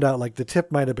they found out like the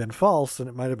tip might have been false and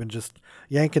it might have been just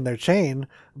yanking their chain,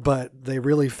 but they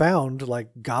really found like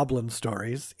goblin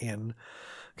stories in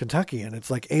Kentucky, and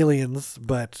it's like aliens,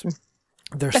 but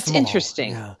that's small.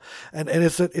 Interesting. Yeah, and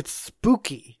it's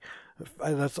spooky.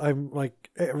 I'm like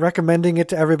recommending it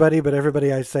to everybody, but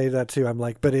everybody I say that to, I'm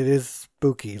like, but it is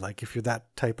spooky. Like if you're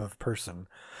that type of person,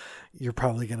 you're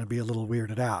probably going to be a little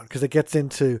weirded out because it gets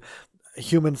into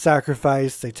human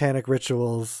sacrifice, satanic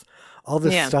rituals, all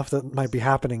this stuff that might be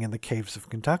happening in the caves of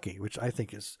Kentucky, which I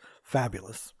think is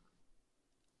fabulous.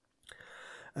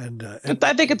 And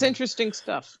I think it's interesting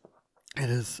stuff. It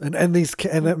is, and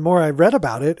the more I read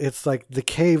about it, it's like the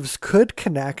caves could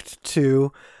connect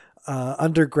to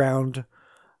underground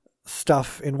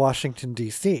stuff in Washington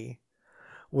D.C.,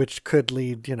 which could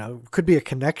lead, could be a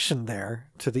connection there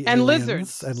to the aliens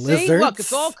lizards. And See? lizards. Look,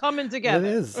 it's all coming together.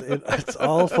 It is. It's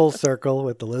all full circle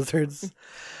with the lizards.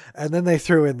 And then they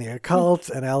threw in the occult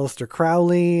and Aleister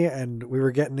Crowley, and we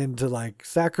were getting into like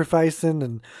sacrificing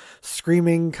and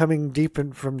screaming coming deep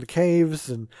in from the caves,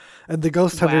 and the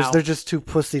ghost hunters, they're just too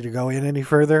pussy to go in any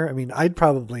further. I mean,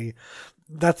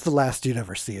 that's the last you'd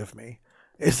ever see of me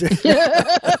Is it?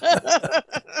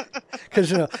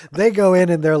 Because they go in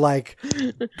and they're like,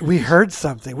 we heard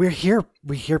something. We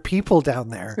hear people down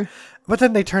there, but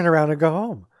then they turn around and go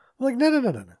home. I'm like,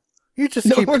 no. You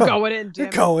just keep going in. You're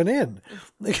going in.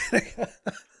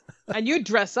 And you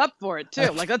dress up for it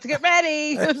too. Like, let's get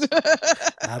ready.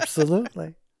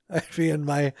 Absolutely. I'd be in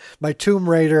my Tomb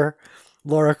Raider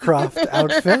Lara Croft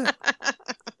outfit.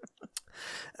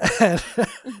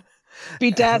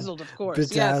 Bedazzled, of course.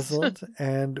 Bedazzled. Yes.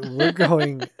 And we're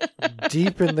going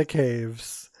deep in the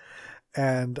caves.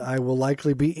 And I will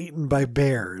likely be eaten by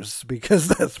bears because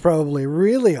that's probably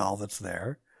really all that's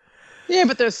there. Yeah,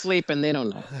 but they're sleeping. They don't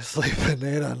know. They're sleeping.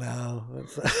 They don't know.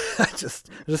 I just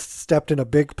stepped in a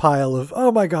big pile of,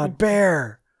 oh my God,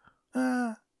 bear.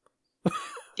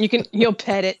 You'll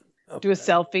pet it. Do a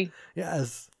selfie.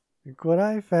 Yes. Look what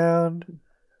I found.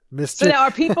 Mr. So now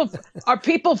are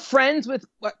people friends with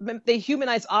what they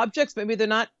humanize objects? Maybe they're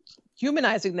not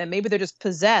humanizing them. Maybe they're just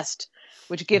possessed,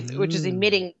 which is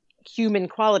emitting human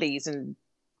qualities, and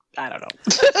I don't know.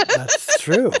 That's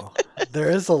true. There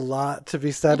is a lot to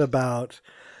be said about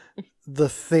the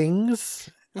things.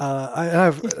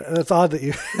 It's odd that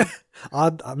you,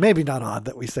 maybe not odd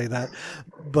that we say that,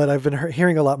 but I've been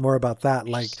hearing a lot more about that.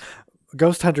 Like,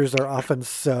 ghost hunters are often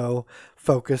so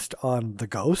focused on the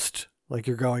ghost, like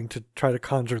you're going to try to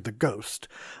conjure the ghost,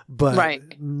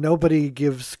 but nobody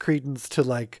gives credence to,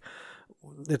 like,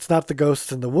 it's not the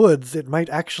ghosts in the woods. It might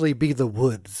actually be the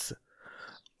woods.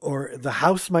 Or the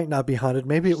house might not be haunted.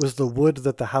 Maybe it was the wood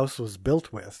that the house was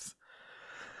built with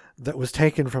that was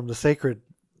taken from the sacred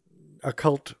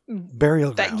occult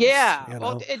burial grounds.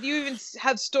 Well, and you even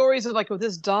have stories of, like,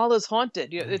 this doll is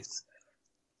haunted.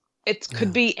 It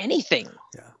could be anything.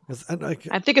 Yeah.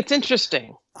 I think it's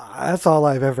interesting. That's all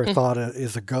I've ever thought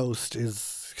is a ghost,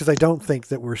 is because I don't think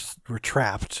that we're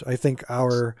trapped. I think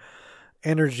our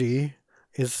energy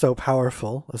is so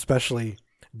powerful, especially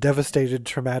devastated,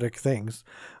 traumatic things,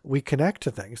 we connect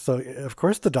to things. So of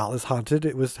course the doll is haunted.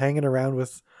 It was hanging around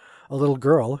with a little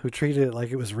girl who treated it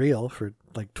like it was real for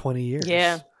like 20 years.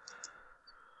 Yeah.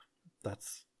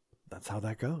 That's how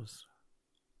that goes.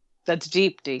 That's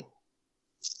deep, D.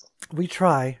 We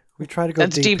try to go deep.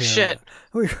 That's deep shit.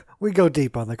 We go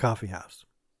deep on the coffee house.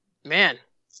 Man.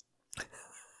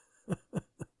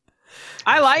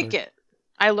 I like it.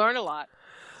 I learn a lot.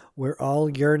 We're all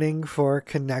yearning for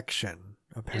connection.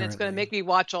 Apparently. And it's going to make me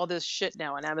watch all this shit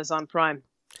now on Amazon Prime.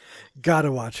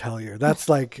 Gotta watch Hellier. That's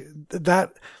like,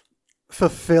 that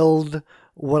fulfilled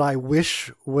what I wish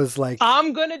was like.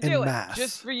 I'm going to do mass. It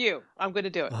just for you. I'm going to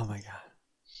do it. Oh my God.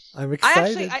 I'm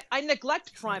excited. I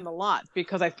neglect Prime a lot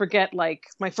because I forget, like,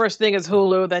 my first thing is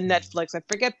Hulu, then Netflix. I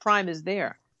forget Prime is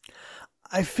there.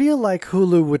 I feel like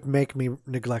Hulu would make me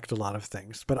neglect a lot of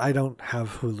things, but I don't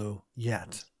have Hulu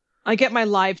yet. I get my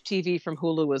live TV from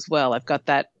Hulu as well. I've got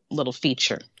that little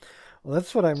feature. Well,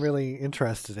 that's what I'm really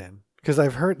interested in, because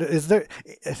I've heard,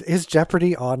 is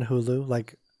Jeopardy on Hulu,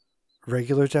 like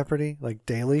regular Jeopardy, like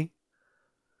daily?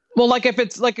 Well, like if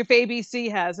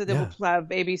ABC has it, it will have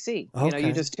ABC. Okay.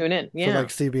 You just tune in. Yeah, so like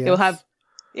CBS.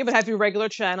 It would have your regular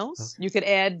channels. Okay. You could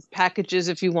add packages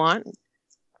if you want.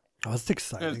 Oh, that's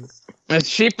exciting. It's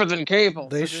cheaper than cable.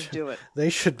 Just do it. They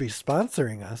should be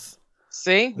sponsoring us.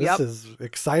 See? This is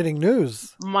exciting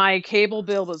news. My cable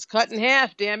bill was cut in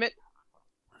half, damn it.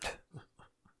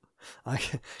 I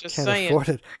can't afford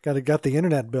it. Got the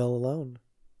internet bill alone.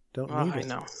 Don't need it. I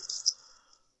know.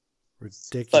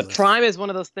 Ridiculous. But Prime is one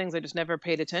of those things I just never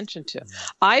paid attention to.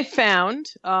 I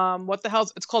found, what the hell,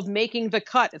 it's called Making the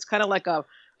Cut. It's kind of like a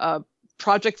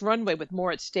Project Runway with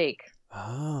more at stake.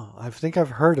 Oh, I think I've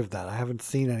heard of that. I haven't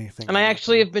seen anything. And I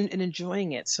actually have been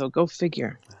enjoying it, so go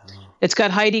figure. Oh. It's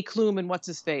got Heidi Klum and what's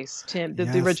his face, Tim, the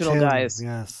original Tim, guys.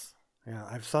 Yes, yeah,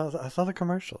 I saw the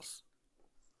commercials.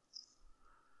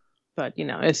 But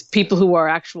it's people who are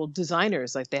actual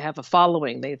designers. Like, they have a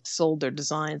following. They've sold their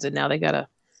designs, and now they gotta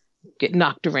get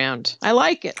knocked around. I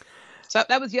like it. So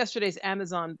that was yesterday's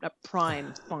Amazon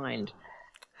Prime find.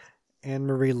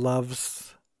 Anne-Marie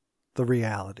loves the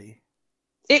reality.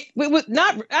 It was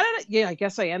not. I don't know. Yeah, I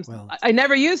guess I am. Well, I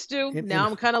never used to. Now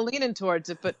I'm kind of leaning towards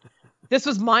it, but this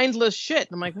was mindless shit.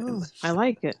 I'm like, I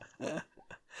like it.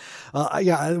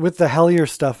 Yeah, with the Hellier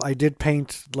stuff, I did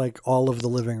paint like all of the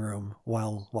living room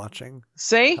while watching.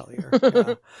 See?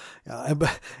 Hellier. Yeah.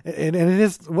 And it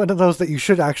is one of those that you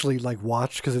should actually like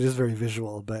watch because it is very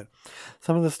visual. But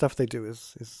some of the stuff they do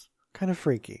is kind of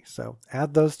freaky. So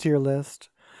add those to your list.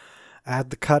 Add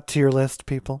the cut to your list,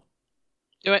 people.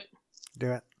 Do it.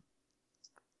 Do it.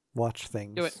 Watch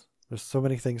things. Do it. There's so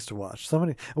many things to watch. So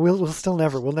many.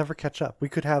 We'll never catch up. We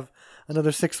could have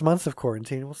another 6 months of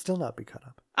quarantine. We'll still not be caught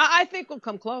up. I think we'll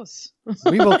come close.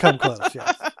 We will come close.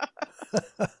 Yes.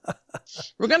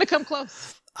 We're going to come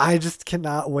close. I just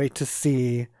cannot wait to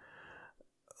see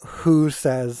who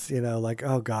says, like,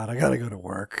 oh God, I got to go to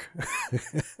work.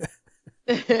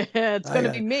 It's going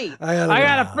to be me. I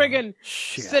got to friggin'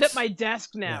 sit at my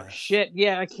desk now. Yes. Shit.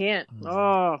 Yeah, I can't.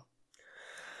 Oh.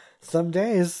 Some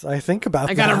days I think about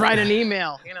that. I got to write an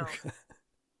email,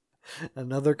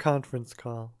 Another conference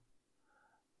call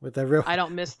with everyone. I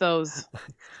don't miss those.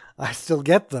 I still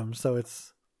get them, so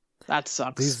that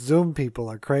sucks. These Zoom people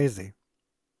are crazy.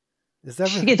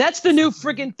 Yeah, that's the new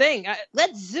friggin' thing.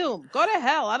 Let's Zoom. Go to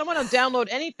hell. I don't want to download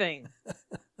anything.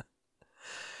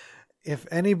 If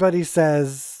anybody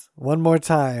says one more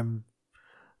time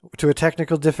to a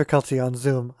technical difficulty on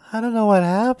Zoom, I don't know what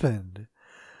happened.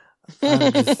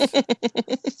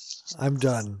 I'm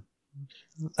done.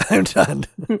 I'm done.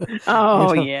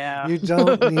 Oh, yeah. You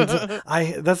don't need to.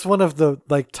 That's one of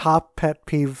the top pet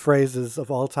peeve phrases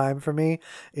of all time for me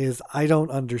is I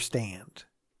don't understand.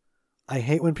 I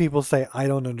hate when people say I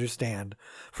don't understand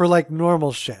for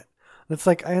normal shit. It's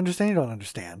I understand you don't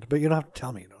understand, but you don't have to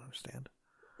tell me you don't understand.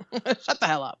 Shut the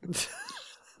hell up.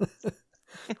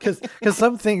 Because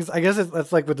some things, I guess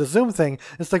that's with the Zoom thing.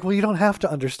 It's well, you don't have to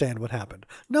understand what happened.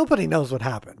 Nobody knows what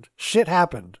happened. Shit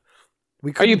happened.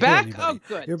 Are you back? Oh,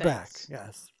 good. You're thanks. Back.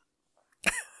 Yes.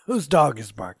 Whose dog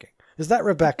is barking? Is that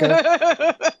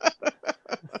Rebecca?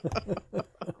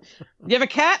 You have a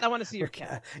cat? I want to see your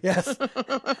cat. Yes.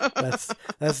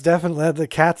 That's definitely the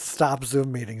cats stop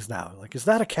Zoom meetings now. Is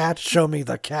that a cat? Show me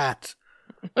the cat.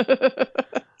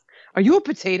 Are you a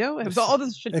potato? All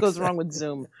this shit goes wrong with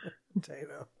Zoom.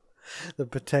 Potato. The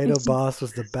potato boss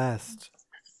was the best.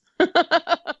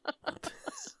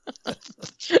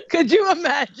 Could you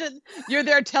imagine? You're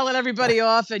there telling everybody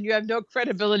off and you have no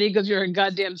credibility because you're a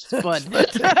goddamn spud.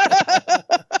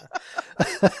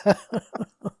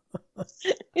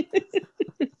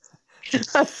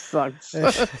 That sucks.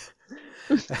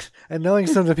 And knowing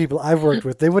some of the people I've worked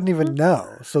with, they wouldn't even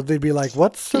know. So they'd be like, why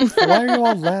are you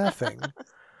all laughing?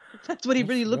 That's what he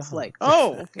really looks like.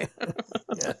 Oh, okay.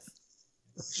 Yes.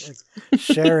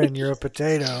 Sharon, you're a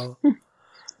potato.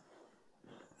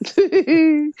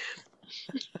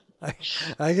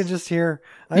 I can just hear.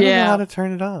 I don't know how to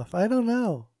turn it off. I don't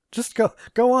know. Just go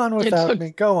on without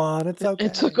me. Go on. It's okay.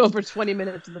 It took over 20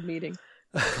 minutes of the meeting.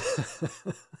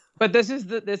 But this is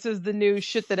the new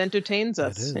shit that entertains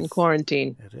us in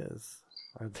quarantine. It is.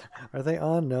 Are they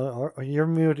on? No. You're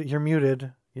muted. You're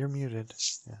muted. You're muted.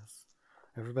 Yes.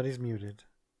 Everybody's muted.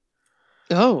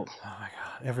 Oh. Oh my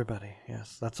God. Everybody.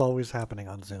 Yes. That's always happening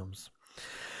on Zooms.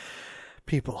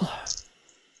 People.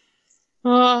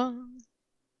 I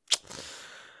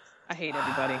hate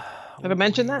everybody. Have I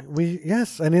mentioned that?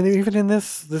 Yes. And even in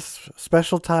this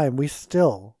special time, we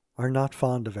still are not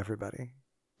fond of everybody.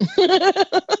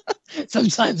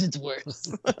 Sometimes it's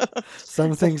worse.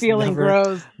 Some things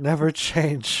never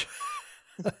change.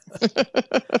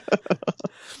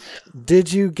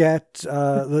 Did you get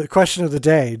the question of the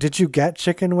day? Did you get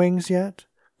chicken wings yet?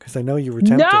 Because I know you were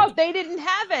tempted. No, they didn't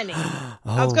have any.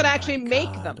 I was going to actually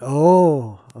make them.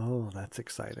 Oh, that's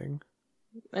exciting.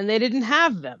 And they didn't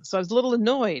have them, so I was a little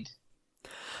annoyed.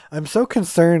 I'm so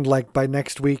concerned, by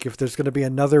next week, if there's going to be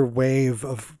another wave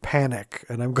of panic,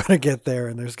 and I'm going to get there,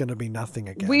 and there's going to be nothing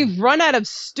again. We've run out of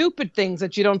stupid things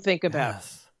that you don't think about.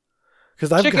 Yes.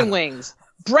 Because chicken wings,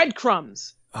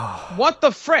 breadcrumbs. Oh. What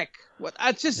the frick?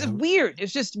 It's just weird.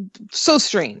 It's just so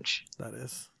strange. That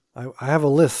is. I have a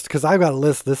list, because I've got a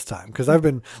list this time, because I've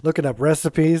been looking up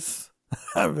recipes.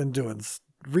 I've been doing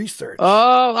research.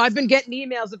 Oh, I've been getting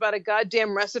emails about a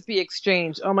goddamn recipe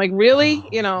exchange. I'm like, really?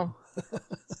 Oh.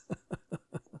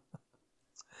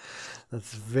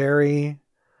 That's very,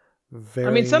 very...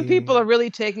 I mean, some people are really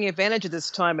taking advantage of this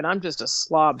time, and I'm just a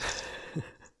slob.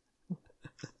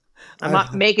 I'm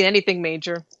not making anything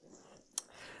major.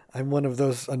 I'm one of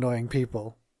those annoying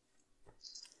people.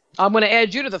 I'm going to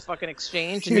add you to the fucking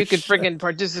exchange, and you can friggin'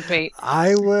 participate.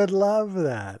 I would love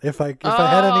that. If I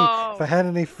had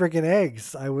any friggin'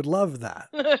 eggs, I would love that.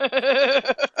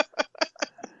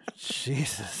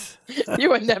 Jesus.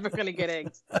 You are never going to get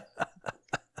eggs.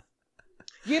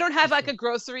 You don't have a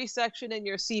grocery section in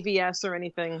your CVS or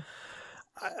anything?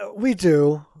 We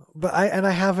do, but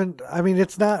I haven't. I mean,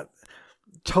 it's not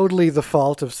totally the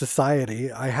fault of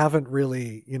society. I haven't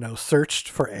really, searched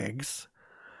for eggs.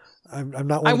 I'm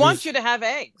not. I want you to have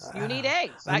eggs. You need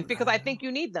eggs because I think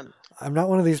you need them. I'm not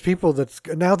one of these people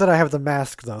now that I have the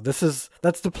mask though.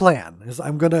 That's the plan. Is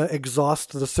I'm gonna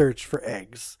exhaust the search for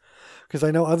eggs Because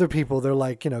I know other people, they're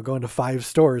like, going to 5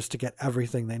 stores to get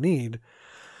everything they need.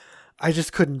 I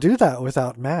just couldn't do that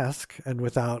without mask and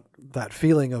without that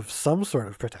feeling of some sort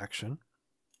of protection.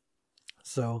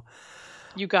 So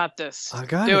you got this. I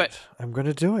got do it. I'm going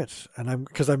to do it. And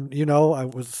because I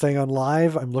was saying on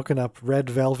live, I'm looking up red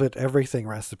velvet everything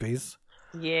recipes.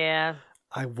 Yeah.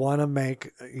 I want to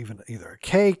make either a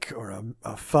cake or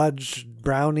a fudge,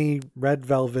 brownie, red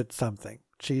velvet, something.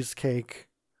 Cheesecake.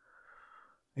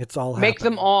 It's all Make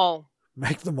happening. them all.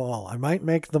 Make them all. I might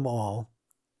make them all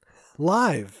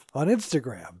live on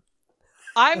Instagram.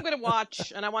 I'm going to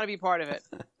watch, and I want to be part of it.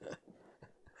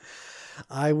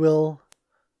 I will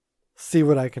see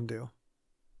what I can do.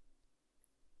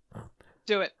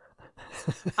 Do it.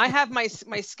 I have my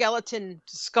skeleton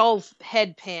skull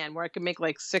head pan where I can make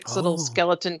like 6 little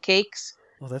skeleton cakes.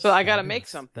 So I got to make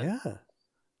something. Yeah,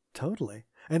 totally.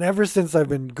 And ever since I've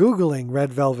been Googling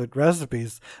red velvet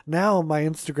recipes, now my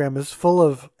Instagram is full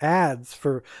of ads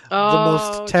for the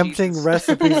most tempting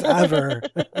recipes ever.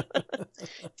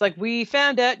 It's like, we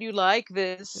found out you like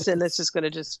this, and it's just going to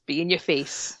just be in your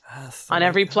face on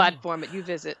every platform that you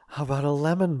visit. How about a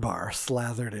lemon bar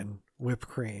slathered in whipped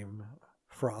cream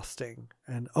frosting?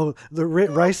 And the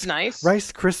Rice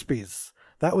Krispies.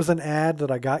 That was an ad that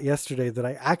I got yesterday that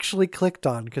I actually clicked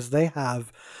on because they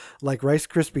have like Rice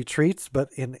Krispie treats, but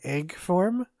in egg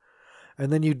form.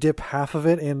 And then you dip half of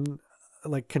it in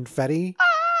like confetti.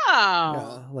 Oh!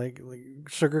 Yeah, like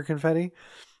sugar confetti.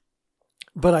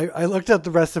 But I looked at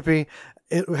the recipe.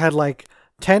 It had like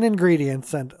 10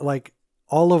 ingredients and like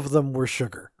all of them were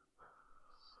sugar.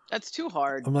 That's too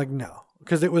hard. I'm like, no.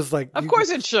 Because it was like... Of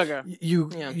course it's sugar.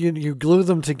 You glue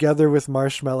them together with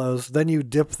marshmallows, then you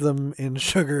dip them in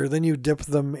sugar, then you dip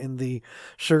them in the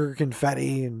sugar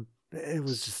confetti, and it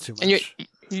was just too much.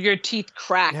 And your teeth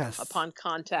crack upon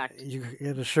contact. You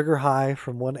get a sugar high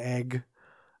from one egg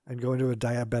and go into a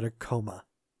diabetic coma.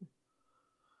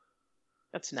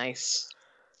 That's nice.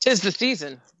 'Tis the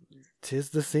season.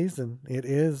 'Tis the season. It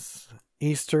is.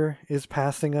 Easter is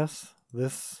passing us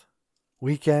this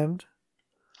weekend.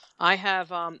 I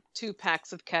have 2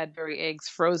 packs of Cadbury eggs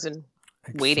frozen,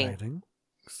 waiting.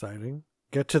 Exciting.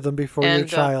 Get to them before your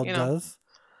child does.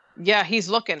 Yeah, he's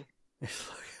looking.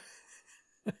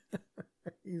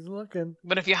 He's looking.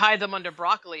 But if you hide them under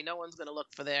broccoli, no one's going to look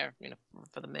for them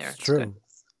there. It's true.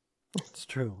 It's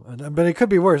true. But it could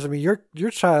be worse. I mean,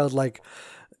 your child like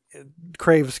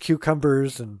craves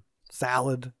cucumbers and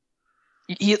salad.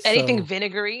 Anything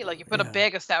vinegary, like you put a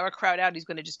bag of sauerkraut out, he's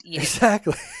going to just eat it.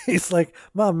 Exactly. He's like,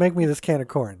 Mom, make me this can of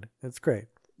corn. It's great.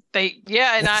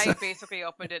 And I basically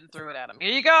opened it and threw it at him.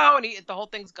 Here you go. And the whole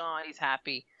thing's gone. He's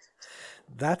happy.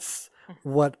 That's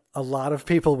what a lot of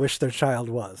people wish their child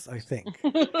was, I think.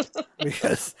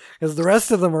 because the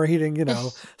rest of them are eating,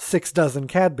 6 dozen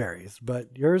Cadburys.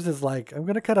 But yours is like, I'm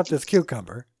going to cut up this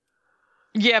cucumber.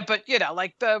 Yeah, but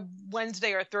like the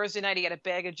Wednesday or Thursday night, he had a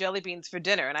bag of jelly beans for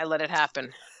dinner, and I let it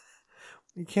happen.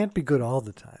 You can't be good all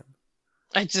the time.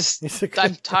 I'm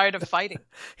tired of fighting.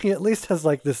 He at least has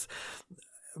like this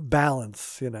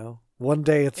balance, One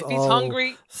day it's he's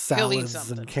hungry,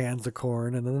 salads and cans of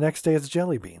corn, and then the next day it's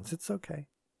jelly beans. It's okay.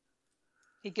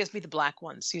 He gives me the black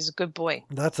ones. He's a good boy.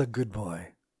 That's a good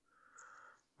boy.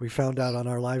 We found out on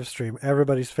our live stream,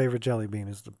 everybody's favorite jelly bean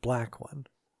is the black one.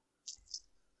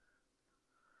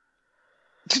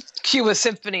 Cue a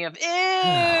symphony of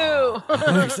ew.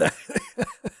 Exactly.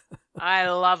 I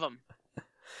love them.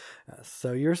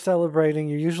 So you're celebrating.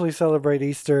 You usually celebrate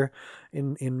Easter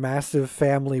in massive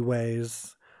family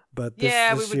ways, but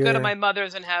this we would go to my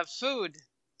mother's and have food.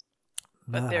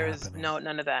 But there's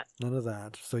none of that. None of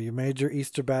that. So you made your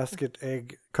Easter basket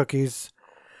egg cookies.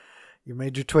 You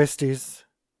made your twisties.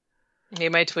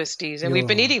 Made my twisties, and we've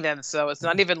been eating them, so it's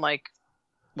not even like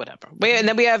whatever. And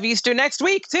then we have Easter next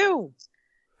week too.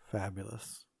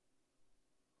 Fabulous.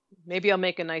 Maybe I'll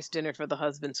make a nice dinner for the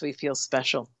husband so he feels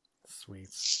special. Sweet.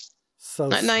 So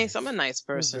not nice. I'm a nice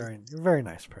person. You're a very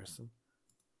nice person.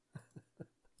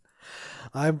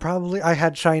 I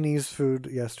had Chinese food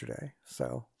yesterday,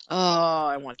 so. Oh,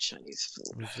 I want Chinese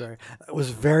food. It was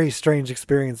a very strange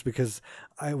experience because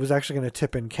I was actually going to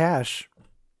tip in cash,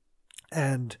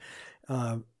 and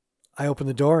I opened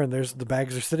the door and the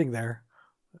bags are sitting there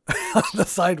on the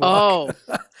sidewalk.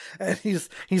 Oh. And he's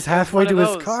halfway to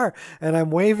his car, and I'm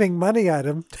waving money at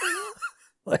him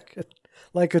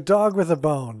like a dog with a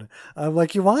bone. I'm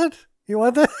like, you want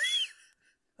that?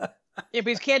 Yeah,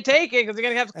 but he can't take it because they're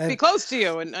gonna have to be close to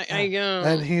you. And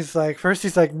and he's like, first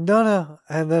he's like, no,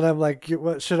 and then I'm like,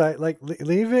 what should I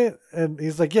leave it? And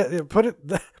he's like, yeah, put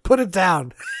it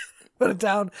down. put it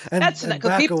down, and That's and because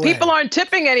back away. people aren't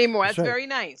tipping anymore. That's right. very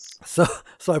nice. So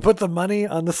I put the money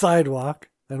on the sidewalk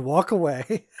and walk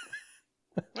away.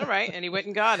 All right, and he went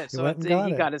and got it. He So went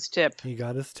and he got his tip. He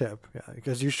got his tip, yeah,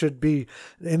 because you should be,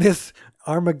 in this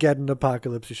Armageddon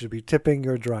apocalypse, you should be tipping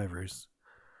your drivers.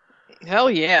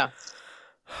 Hell yeah.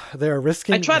 They're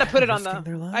risking. I try to put it on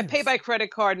their lives. I pay by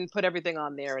credit card and put everything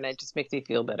on there, and it just makes me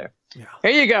feel better. Yeah.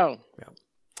 Here you go.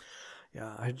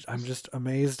 Yeah. I'm just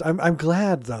amazed. I'm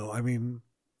glad though. I mean,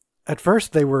 at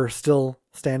first they were still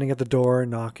standing at the door,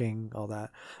 knocking, all that,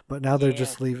 but now they're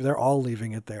just leaving. They're all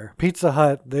leaving it there. Pizza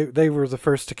Hut. They were the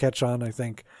first to catch on, I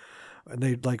think. And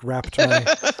they like wrapped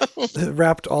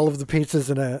all of the pizzas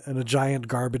in a giant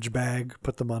garbage bag,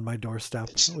 put them on my doorstep.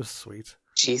 It was sweet.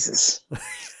 Jesus.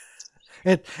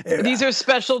 These are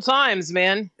special times,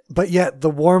 man. But yet the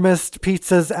warmest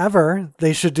pizzas ever.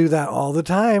 They should do that all the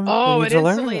time. Oh, it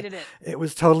insulated it. It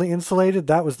was totally insulated.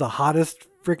 That was the hottest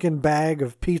freaking bag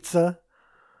of pizza.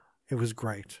 It was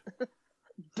great.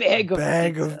 Bag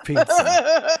of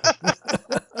pizza.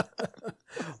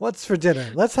 What's for dinner?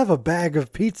 Let's have a bag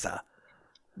of pizza.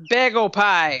 Bagel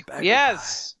pie.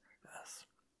 Yes.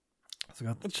 So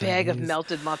got the bag of Chinese.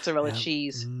 melted mozzarella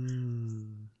cheese. Mm.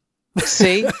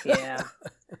 See? Yeah.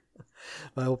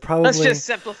 I will probably. Let's just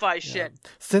simplify shit.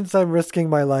 Since I'm risking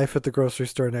my life at the grocery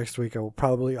store next week, I will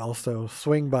probably also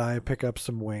swing by, pick up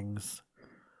some wings,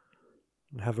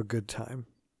 and have a good time.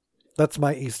 That's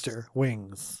my Easter.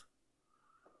 Wings.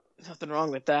 Nothing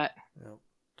wrong with that. Yeah.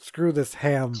 Screw this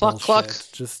ham cluck, bullshit. cluck.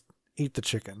 Just eat the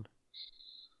chicken.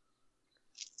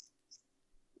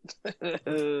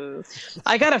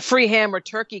 I got a free ham or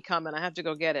turkey coming. I have to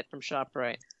go get it from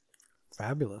ShopRite.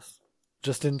 Fabulous.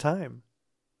 Just in time.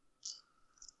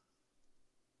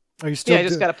 Are you still? I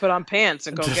just got to put on pants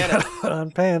and go get it. Put on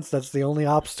pants. That's the only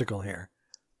obstacle here,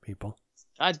 people.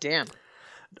 God damn.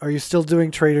 Are you still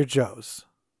doing Trader Joe's?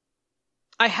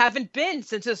 I haven't been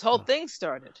since this whole thing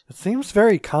started. It seems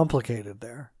very complicated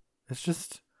there. It's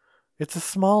a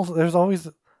small. There's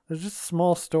just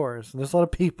small stores, and there's a lot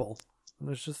of people, and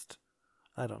there's just,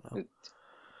 I don't know.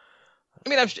 I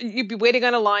mean, you'd be waiting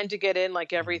on a line to get in,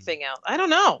 like everything else. I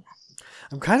don't know.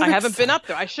 I haven't been up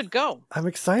there. I should go. I'm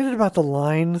excited about the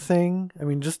line thing. I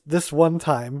mean, just this one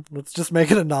time. Let's just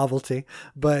make it a novelty.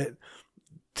 But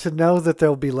to know that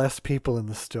there'll be less people in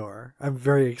the store, I'm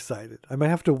very excited. I might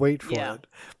have to wait for it.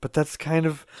 But that's kind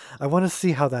of, I want to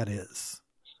see how that is.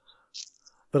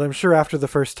 But I'm sure after the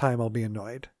first time I'll be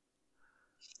annoyed.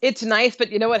 It's nice,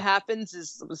 but you know what happens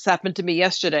is, this happened to me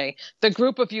yesterday. The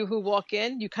group of you who walk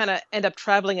in, you kind of end up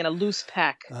traveling in a loose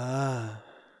pack.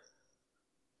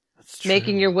 That's true.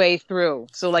 Making your way through.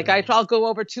 So like I'll go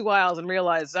over 2 aisles and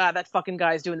realize, that fucking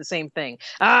guy's doing the same thing.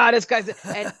 This guy's,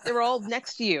 and they're all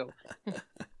next to you. You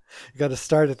got to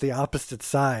start at the opposite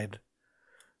side.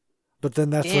 But then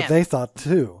that's what they thought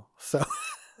too. So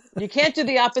you can't do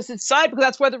the opposite side because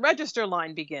that's where the register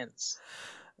line begins.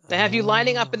 They have you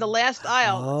lining up in the last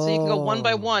aisle so you can go one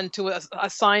by one to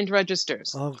assigned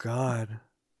registers. Oh, God.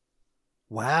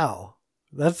 Wow.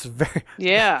 That's very...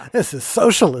 Yeah. This is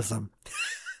socialism.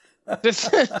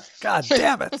 God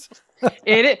damn it.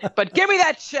 But give me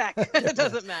that check. It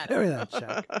doesn't matter. Give me that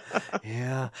check.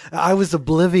 Yeah. I was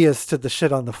oblivious to the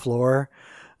shit on the floor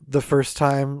the first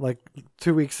time. Like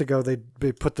 2 weeks ago, they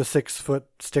put the 6-foot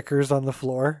stickers on the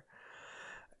floor.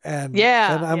 And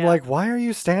I'm like, why are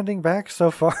you standing back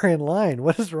so far in line?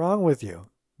 What is wrong with you?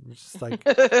 It's just like,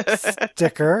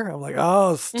 sticker. I'm like,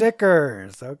 oh,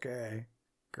 stickers. Okay,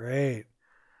 great.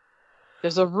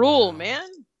 There's a rule, man.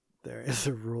 There is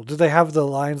a rule. Do they have the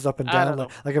lines up and down?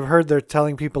 Like I've heard they're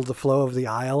telling people the flow of the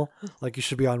aisle. Like you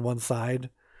should be on one side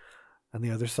and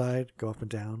the other side go up and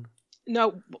down.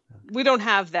 No, we don't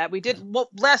have that. We did. Well,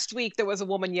 last week there was a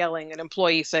woman yelling, an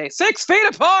employee say 6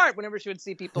 feet apart whenever she would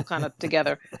see people kind of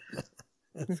together.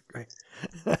 That's great.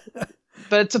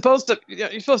 But it's supposed to,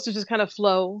 you're supposed to just kind of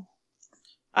flow.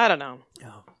 I don't know.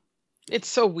 Oh. It's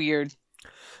so weird.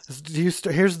 Here's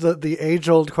the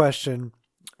age-old question,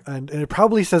 and it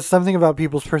probably says something about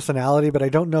people's personality, but I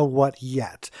don't know what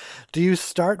yet. Do you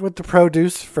start with the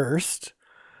produce first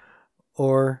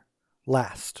or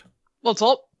last?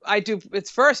 Well, I do.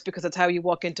 It's first because that's how you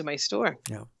walk into my store.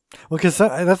 Yeah. Well, because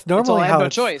that's normally how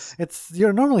choice.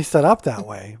 You're normally set up that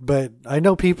way, but I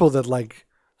know people that like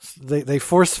they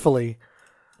forcefully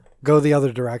go the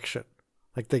other direction.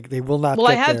 Like they will not. Well,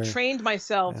 I have trained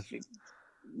myself. Yeah.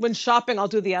 When shopping, I'll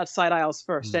do the outside aisles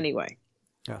first anyway.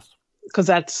 Yes. Because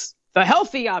that's the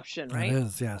healthy option, right? It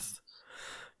is, yes.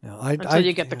 No, Until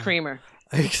you get the creamer.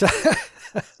 Exactly.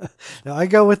 Now, I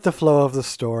go with the flow of the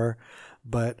store,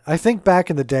 but I think back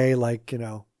in the day, like,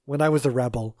 when I was a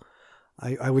rebel,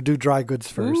 I would do dry goods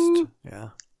first. Ooh. Yeah.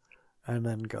 And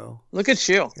then go. Look at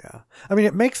you. Yeah. I mean,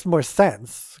 it makes more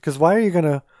sense because why are you going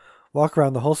to walk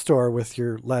around the whole store with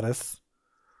your lettuce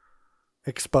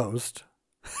exposed?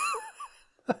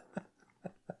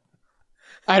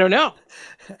 I don't know.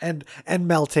 And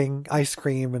melting ice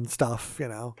cream and stuff,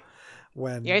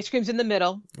 when The ice cream's in the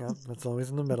middle. Yeah, that's always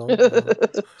in the middle.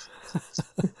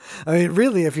 I mean,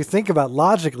 really, if you think about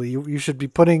logically, you should be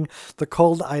putting the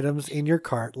cold items in your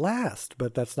cart last,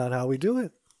 but that's not how we do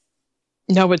it.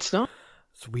 No, it's not.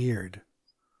 It's weird.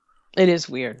 It is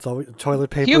weird. It's always, toilet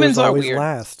paper Humans is always are weird.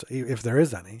 last, if there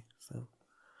is any. So.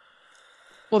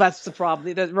 Well, that's the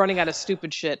problem. They're running out of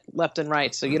stupid shit left and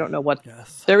right, so you don't know what.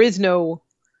 Yes. There is no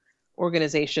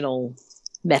organizational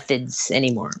methods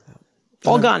anymore.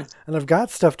 All gone. And I've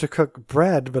got stuff to cook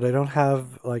bread, but I don't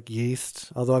have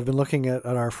yeast. Although I've been looking at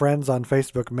our friends on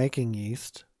Facebook making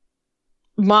yeast.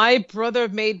 My brother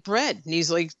made bread, and he's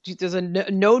like, "There's a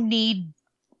no need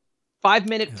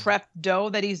 5-minute prep dough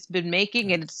that he's been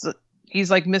making, and he's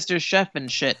like Mr. Chef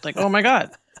and shit." Like, oh my god.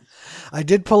 I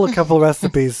did pull a couple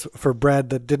recipes for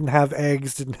bread that didn't have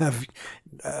eggs, didn't have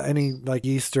any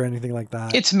yeast or anything like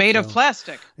that. It's made of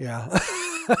plastic. Yeah.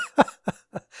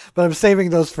 But I'm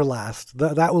saving those for last.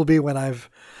 That will be when I've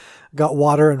got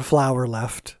water and flour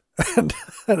left and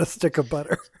a stick of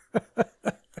butter.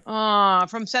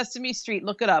 From Sesame Street,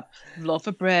 look it up. Loaf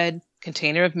of bread,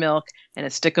 container of milk, and a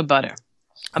stick of butter.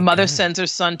 A mother sends her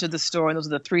son to the store, and those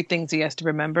are the 3 things he has to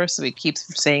remember, so he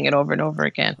keeps saying it over and over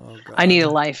again. Oh, I need a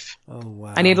life. Oh,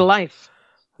 wow. I need a life.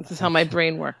 This is how my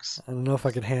brain works. I don't know if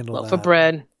I can handle that. Loaf of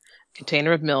bread,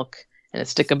 container of milk, and a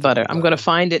stick of butter. I'm going to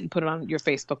find it and put it on your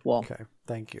Facebook wall. Okay,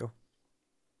 thank you.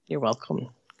 You're welcome.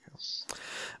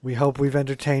 We hope we've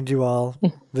entertained you all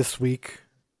this week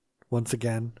once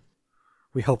again.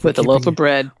 We hope with a loaf of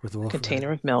bread, with a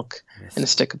container of milk, and a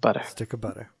stick of butter. Stick of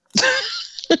butter.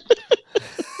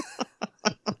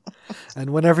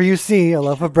 And whenever you see a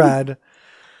loaf of bread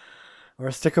or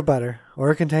a stick of butter or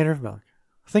a container of milk,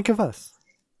 think of us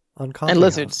on Coffee and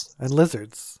lizards. House. And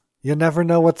lizards. You never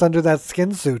know what's under that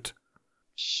skin suit.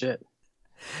 Shit.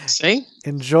 See?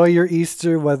 Enjoy your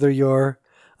Easter, whether you're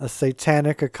a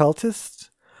satanic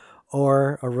occultist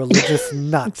or a religious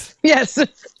nut. Yes.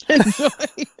 Enjoy.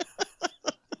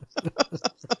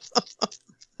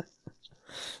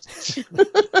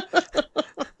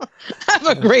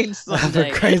 Have a great Sunday. Have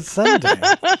a great Sunday.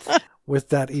 With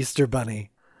that Easter bunny.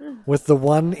 With the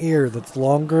one ear that's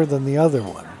longer than the other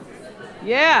one.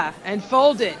 Yeah, and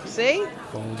fold it. See?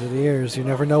 Folded ears. You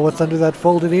never know what's under that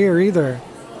folded ear either.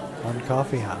 On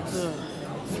Coffee House.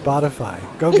 Spotify.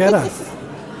 Go get us.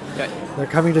 Good. They're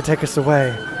coming to take us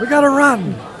away. We gotta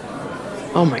run.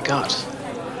 Oh my God.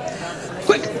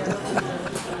 Quick.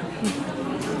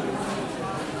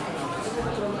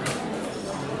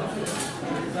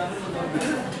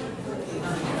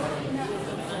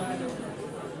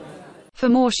 For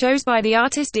more shows by the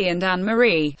artist Dee and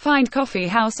Anne-Marie, find Coffee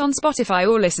House on Spotify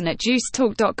or listen at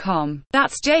juicetalk.com.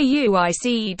 That's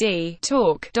JUICED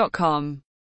talk.com.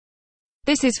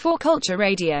 This is For Culture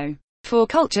Radio.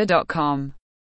 forculture.com.